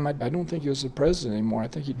particular time, I don't think he was the president anymore. I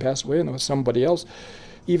think he'd passed away and there was somebody else.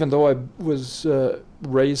 Even though I was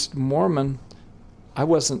raised Mormon, I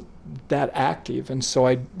wasn't that active, and so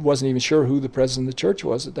I wasn't even sure who the president of the church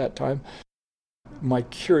was at that time. My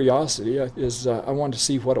curiosity is I wanted to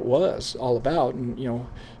see what it was all about, and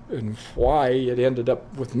and why it ended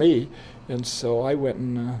up with me. And so I went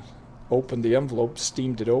and opened the envelope,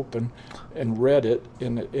 steamed it open, and read it,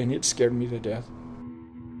 and it scared me to death.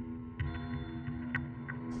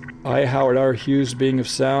 I, Howard R. Hughes, being of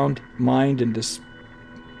sound mind and this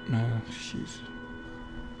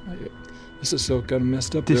is so kind of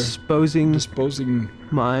messed up. Disposing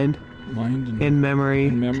mind and memory.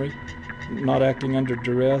 Not acting under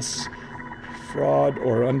duress, fraud,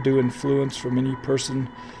 or undue influence from any person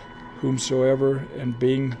whomsoever, and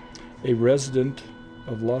being a resident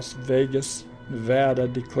of Las Vegas, Nevada,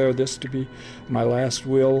 declare this to be my last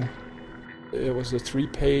will. It was a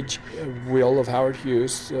 3-page will of Howard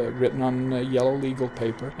Hughes, written on yellow legal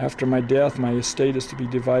paper. After my death, my estate is to be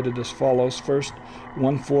divided as follows. First,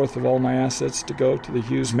 1/4 of all my assets to go to the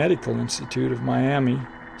Hughes Medical Institute of Miami.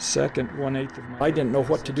 Second, 1/8 of my... I didn't know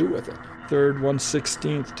what to do with it. Third,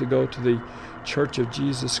 1/16 to go to the Church of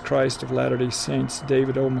Jesus Christ of Latter-day Saints,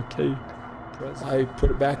 David O. McKay. I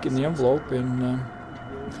put it back in the envelope, and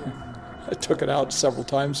I took it out several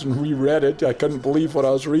times and reread it. I couldn't believe what I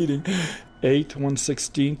was reading. 8,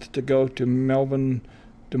 1/16 to go to Melvin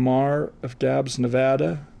DeMar of Dabbs,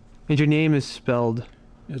 Nevada. And your name is misspelled.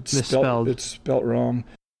 It's spelled wrong.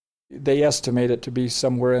 They estimate it to be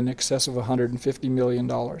somewhere in excess of $150 million.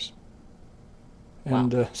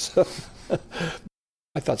 And so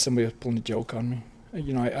I thought somebody was pulling a joke on me.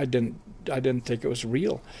 I didn't think it was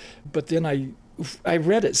real. But then I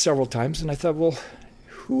read it several times, and I thought, well,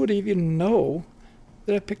 who would even know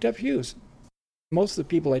that I picked up Hughes? Most of the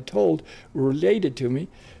people I told were related to me,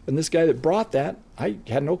 and this guy that brought that, I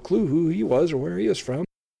had no clue who he was or where he was from.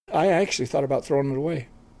 I actually thought about throwing it away.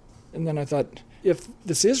 And then I thought, if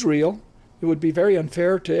this is real, it would be very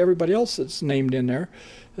unfair to everybody else that's named in there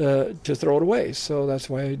to throw it away. So that's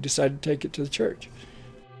why I decided to take it to the church.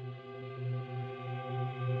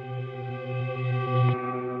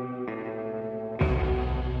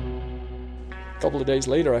 A couple of days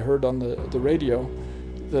later, I heard on the radio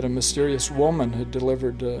that a mysterious woman had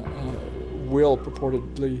delivered a will,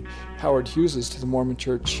 purportedly Howard Hughes's, to the Mormon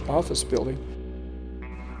Church office building.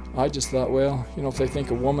 I just thought, well, if they think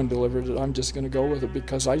a woman delivered it, I'm just going to go with it,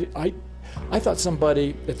 because I I thought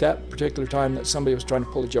somebody, at that particular time, that somebody was trying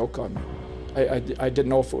to pull a joke on me. I didn't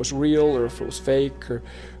know if it was real or if it was fake or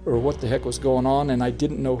what the heck was going on, and I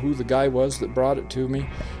didn't know who the guy was that brought it to me,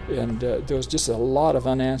 and there was just a lot of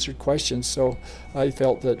unanswered questions, so I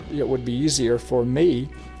felt that it would be easier for me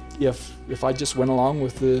if I just went along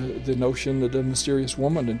with the notion that a mysterious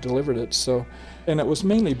woman had delivered it. So, and it was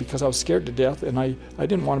mainly because I was scared to death, and I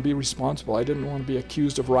didn't want to be responsible. I didn't want to be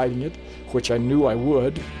accused of writing it, which I knew I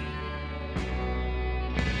would.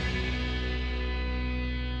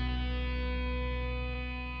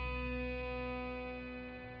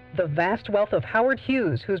 The vast wealth of Howard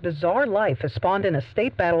Hughes, whose bizarre life has spawned an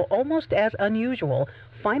estate battle almost as unusual,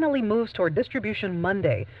 finally moves toward distribution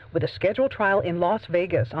Monday with a scheduled trial in Las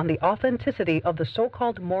Vegas on the authenticity of the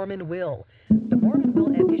so-called Mormon will. The Mormon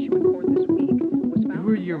will at issue in court this week was found... Who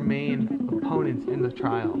were your main opponents in the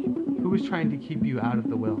trial? Who was trying to keep you out of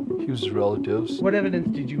the will? Hughes' relatives. What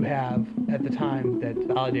evidence did you have at the time that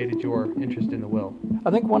validated your interest in the will?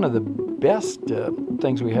 I think one of the best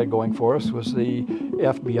things we had going for us was the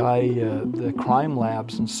FBI, the crime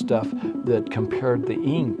labs and stuff that compared the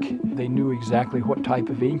ink. They knew exactly what type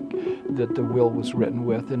of ink that the will was written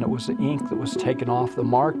with, and it was the ink that was taken off the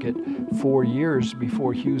market 4 years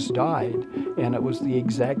before Hughes died, and it was the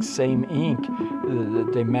exact same ink that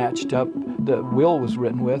they matched up the will was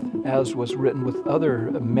written with, as was written with other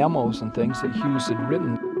memos and things that Hughes had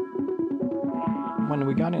written. When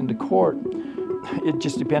we got into court, it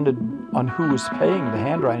just depended on who was paying the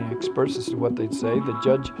handwriting experts as to what they'd say. The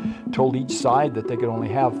judge told each side that they could only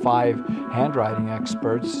have 5 handwriting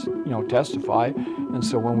experts, testify. And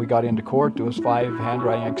so when we got into court, there was 5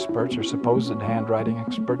 handwriting experts, or supposed handwriting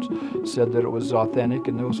experts, said that it was authentic,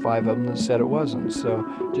 and there was 5 of them that said it wasn't. So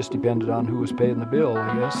it just depended on who was paying the bill,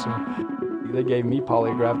 I guess. So they gave me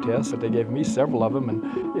polygraph tests, and they gave me several of them,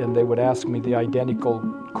 and they would ask me the identical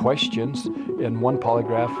questions, and one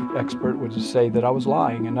polygraph expert would say that I was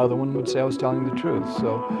lying, another one would say I was telling the truth.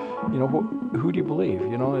 So, who do you believe?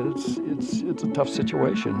 It's a tough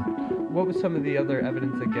situation. What was some of the other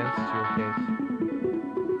evidence against your case?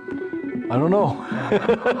 I don't know.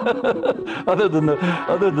 other than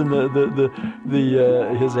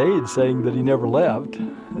his aide saying that he never left,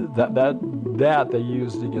 that they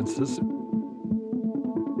used against us.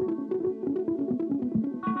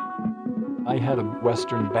 I had a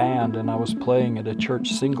Western band, and I was playing at a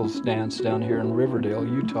church singles dance down here in Riverdale,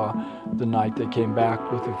 Utah, the night they came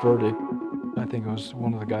back with the verdict. I think it was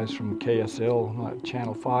one of the guys from KSL,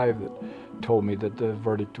 Channel 5, that told me that the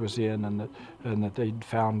verdict was in, and that they'd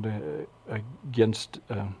found against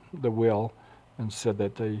the will, and said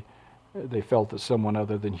that they felt that someone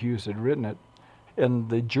other than Hughes had written it. And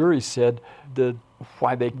the jury said that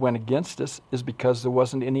why they went against us is because there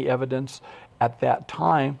wasn't any evidence at that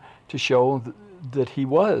time to show that he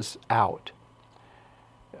was out.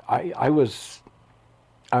 I was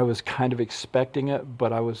kind of expecting it,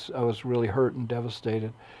 but I was really hurt and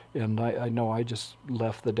devastated, and I know I just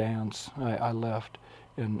left the dance. I left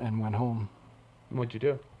and went home. What'd you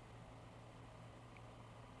do?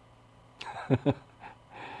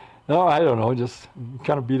 No, I don't know. Just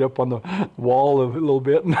kind of beat up on the wall a little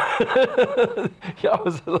bit. Yeah,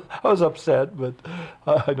 I was upset, but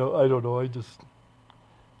I don't know.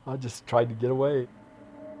 I just tried to get away.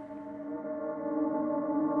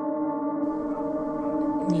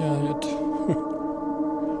 Yeah,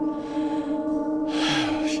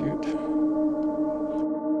 shoot.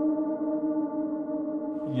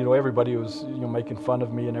 Everybody was, making fun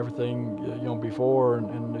of me and everything, before,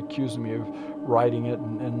 and accusing me of writing it,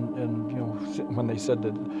 and when they said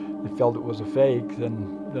that they felt it was a fake,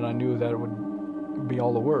 then I knew that it would be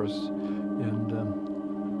all the worse, and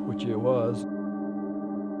which it was.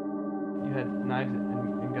 You had knives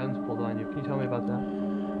and guns pulled on you. Can you tell me about that?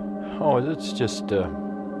 Oh, it's just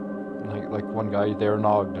like one guy there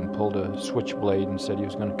nogged and pulled a switchblade and said he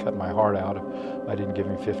was going to cut my heart out if I didn't give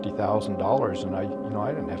him $50,000, and I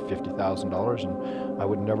didn't have $50,000, and I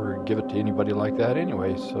would never give it to anybody like that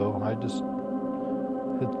anyway. So I just,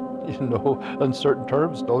 uncertain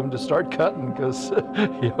terms, told him to start cutting because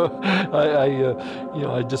I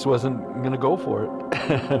just wasn't going to go for it.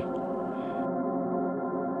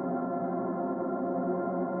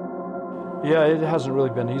 Yeah, it hasn't really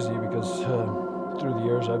been easy because through the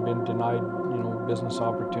years I've been denied, business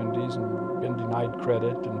opportunities, and been denied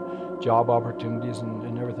credit and job opportunities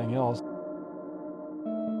and everything else.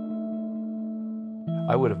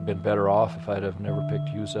 I would have been better off if I'd have never picked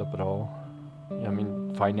Hughes up at all. I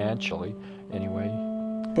mean, financially, anyway.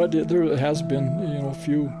 But there has been, a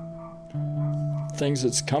things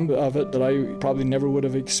that's come of it that I probably never would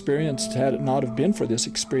have experienced had it not have been for this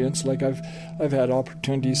experience. Like I've had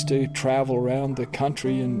opportunities to travel around the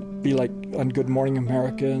country and be like on Good Morning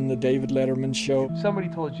America and the David Letterman show. Somebody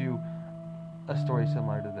told you a story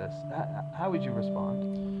similar to this. How would you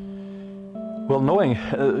respond? Well, knowing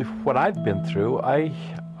what I've been through, I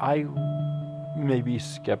may be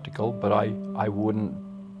skeptical, but I wouldn't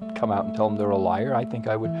come out and tell them they're a liar. I think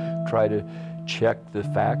I would try to check the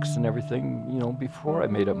facts and everything, before I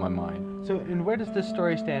made up my mind. So, and where does this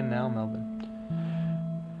story stand now, Melvin?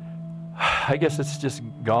 I guess it's just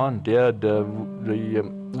gone, dead. The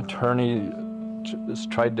attorney has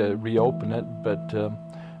tried to reopen it, but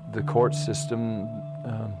the court system,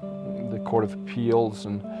 the Court of Appeals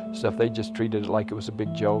and stuff, they just treated it like it was a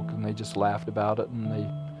big joke, and they just laughed about it, and they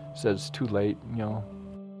said it's too late,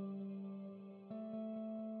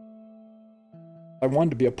 I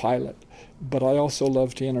wanted to be a pilot, but I also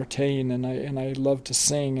love to entertain, and I love to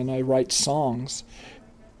sing, and I write songs.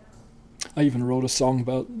 I even wrote a song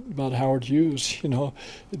about Howard Hughes,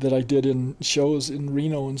 that I did in shows in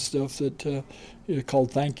Reno and stuff that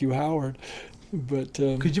called "Thank You, Howard." But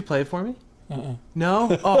could you play it for me?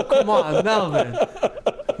 No? Oh, come on, Melvin.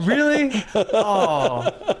 Really? Oh.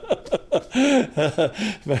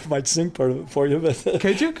 I might sing part of it for you, but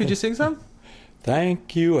could you? Could you sing some?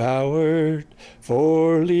 Thank you, Howard,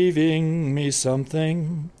 for leaving me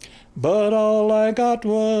something, but all I got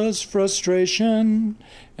was frustration,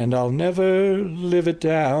 and I'll never live it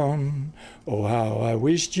down. Oh, how I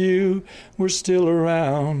wished you were still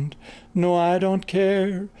around. No, I don't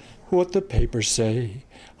care what the papers say.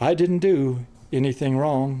 I didn't do anything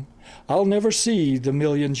wrong. I'll never see the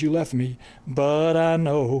millions you left me, but I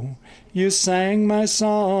know you sang my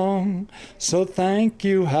song. So thank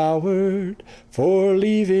you, Howard, for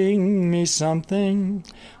leaving me something.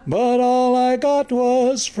 But all I got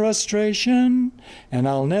was frustration, and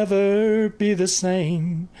I'll never be the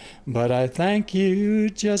same. But I thank you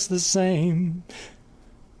just the same.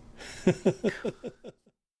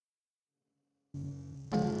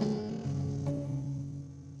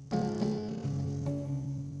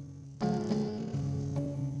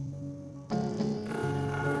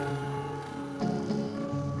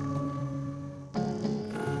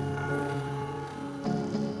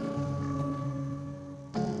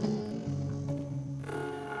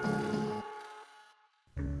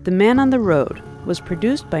 The Man on the Road was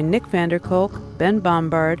produced by Nick Vanderkolk, Ben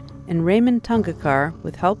Bombard, and Raymond Tungakar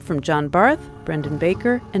with help from John Barth, Brendan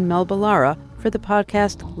Baker, and Mel Ballara for the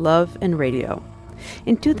podcast Love and Radio.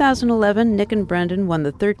 In 2011, Nick and Brendan won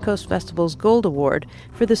the Third Coast Festival's Gold Award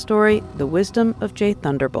for the story The Wisdom of Jay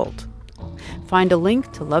Thunderbolt. Find a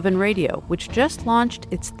link to Love and Radio, which just launched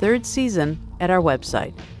its third season, at our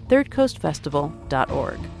website,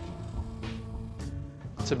 thirdcoastfestival.org.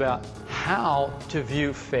 It's about how to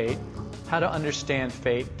view fate, how to understand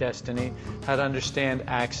fate, destiny, how to understand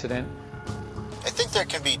accident. I think there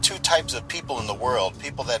can be two types of people in the world,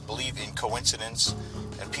 people that believe in coincidence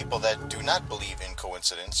and people that do not believe in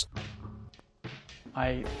coincidence.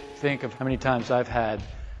 I think of how many times I've had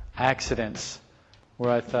accidents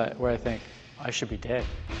where I think I should be dead.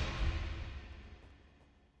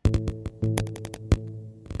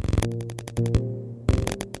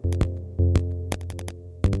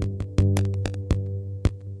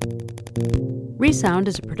 Resound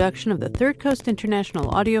is a production of the Third Coast International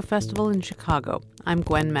Audio Festival in Chicago. I'm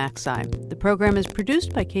Gwen Maxey. The program is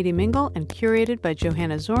produced by Katie Mingle and curated by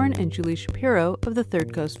Johanna Zorn and Julie Shapiro of the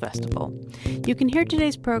Third Coast Festival. You can hear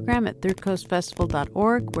today's program at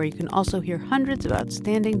thirdcoastfestival.org, where you can also hear hundreds of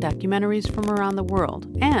outstanding documentaries from around the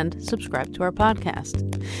world, and subscribe to our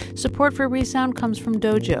podcast. Support for Resound comes from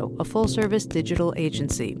Dojo, a full-service digital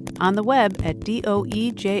agency. On the web at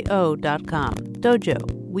doejo.com.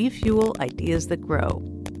 Dojo. We fuel ideas that grow.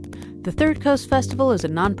 The Third Coast Festival is a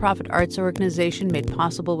nonprofit arts organization made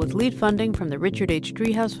possible with lead funding from the Richard H.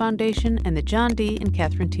 Driehaus Foundation and the John D. and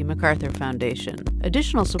Catherine T. MacArthur Foundation.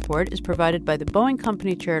 Additional support is provided by the Boeing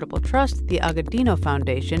Company Charitable Trust, the Agudino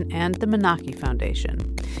Foundation, and the Menaki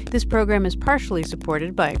Foundation. This program is partially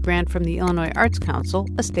supported by a grant from the Illinois Arts Council,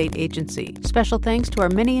 a state agency. Special thanks to our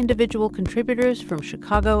many individual contributors from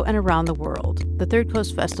Chicago and around the world. The Third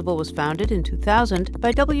Coast Festival was founded in 2000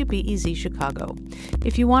 by WBEZ Chicago.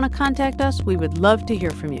 If you want to contact us, we would love to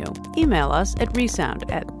hear from you. Email us at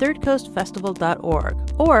resound@thirdcoastfestival.org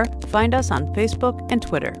or find us on Facebook and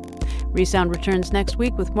Twitter. Resound returns next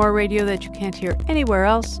week with more radio that you can't hear anywhere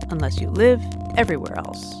else unless you live everywhere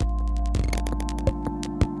else.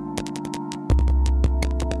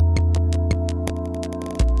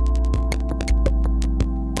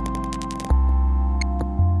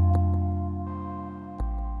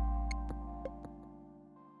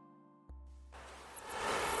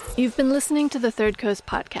 You've been listening to the Third Coast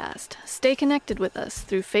Podcast. Stay connected with us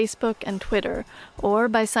through Facebook and Twitter, or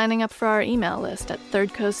by signing up for our email list at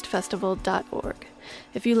thirdcoastfestival.org.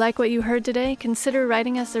 If you like what you heard today, consider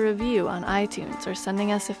writing us a review on iTunes or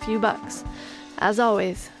sending us a few bucks. As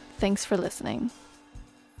always, thanks for listening.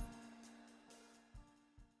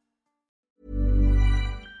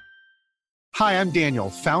 Hi, I'm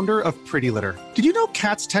Daniel, founder of Pretty Litter. Did you know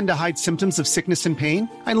cats tend to hide symptoms of sickness and pain?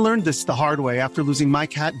 I learned this the hard way after losing my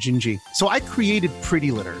cat, Gingy. So I created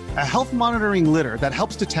Pretty Litter, a health monitoring litter that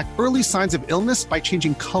helps detect early signs of illness by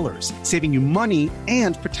changing colors, saving you money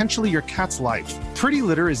and potentially your cat's life. Pretty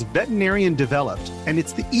Litter is veterinarian developed, and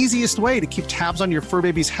it's the easiest way to keep tabs on your fur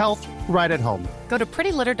baby's health right at home. Go to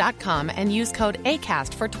prettylitter.com and use code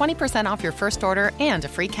ACAST for 20% off your first order and a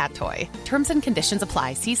free cat toy. Terms and conditions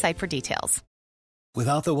apply. See site for details.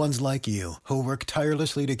 Without the ones like you, who work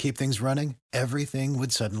tirelessly to keep things running, everything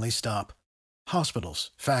would suddenly stop.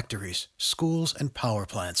 Hospitals, factories, schools, and power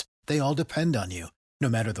plants, they all depend on you. No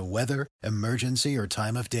matter the weather, emergency, or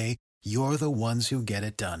time of day, you're the ones who get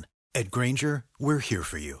it done. At Grainger, we're here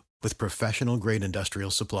for you with professional-grade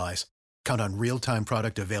industrial supplies. Count on real-time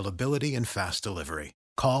product availability and fast delivery.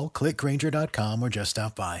 Call, click Grainger.com, or just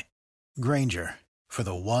stop by. Grainger, for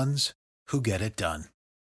the ones who get it done.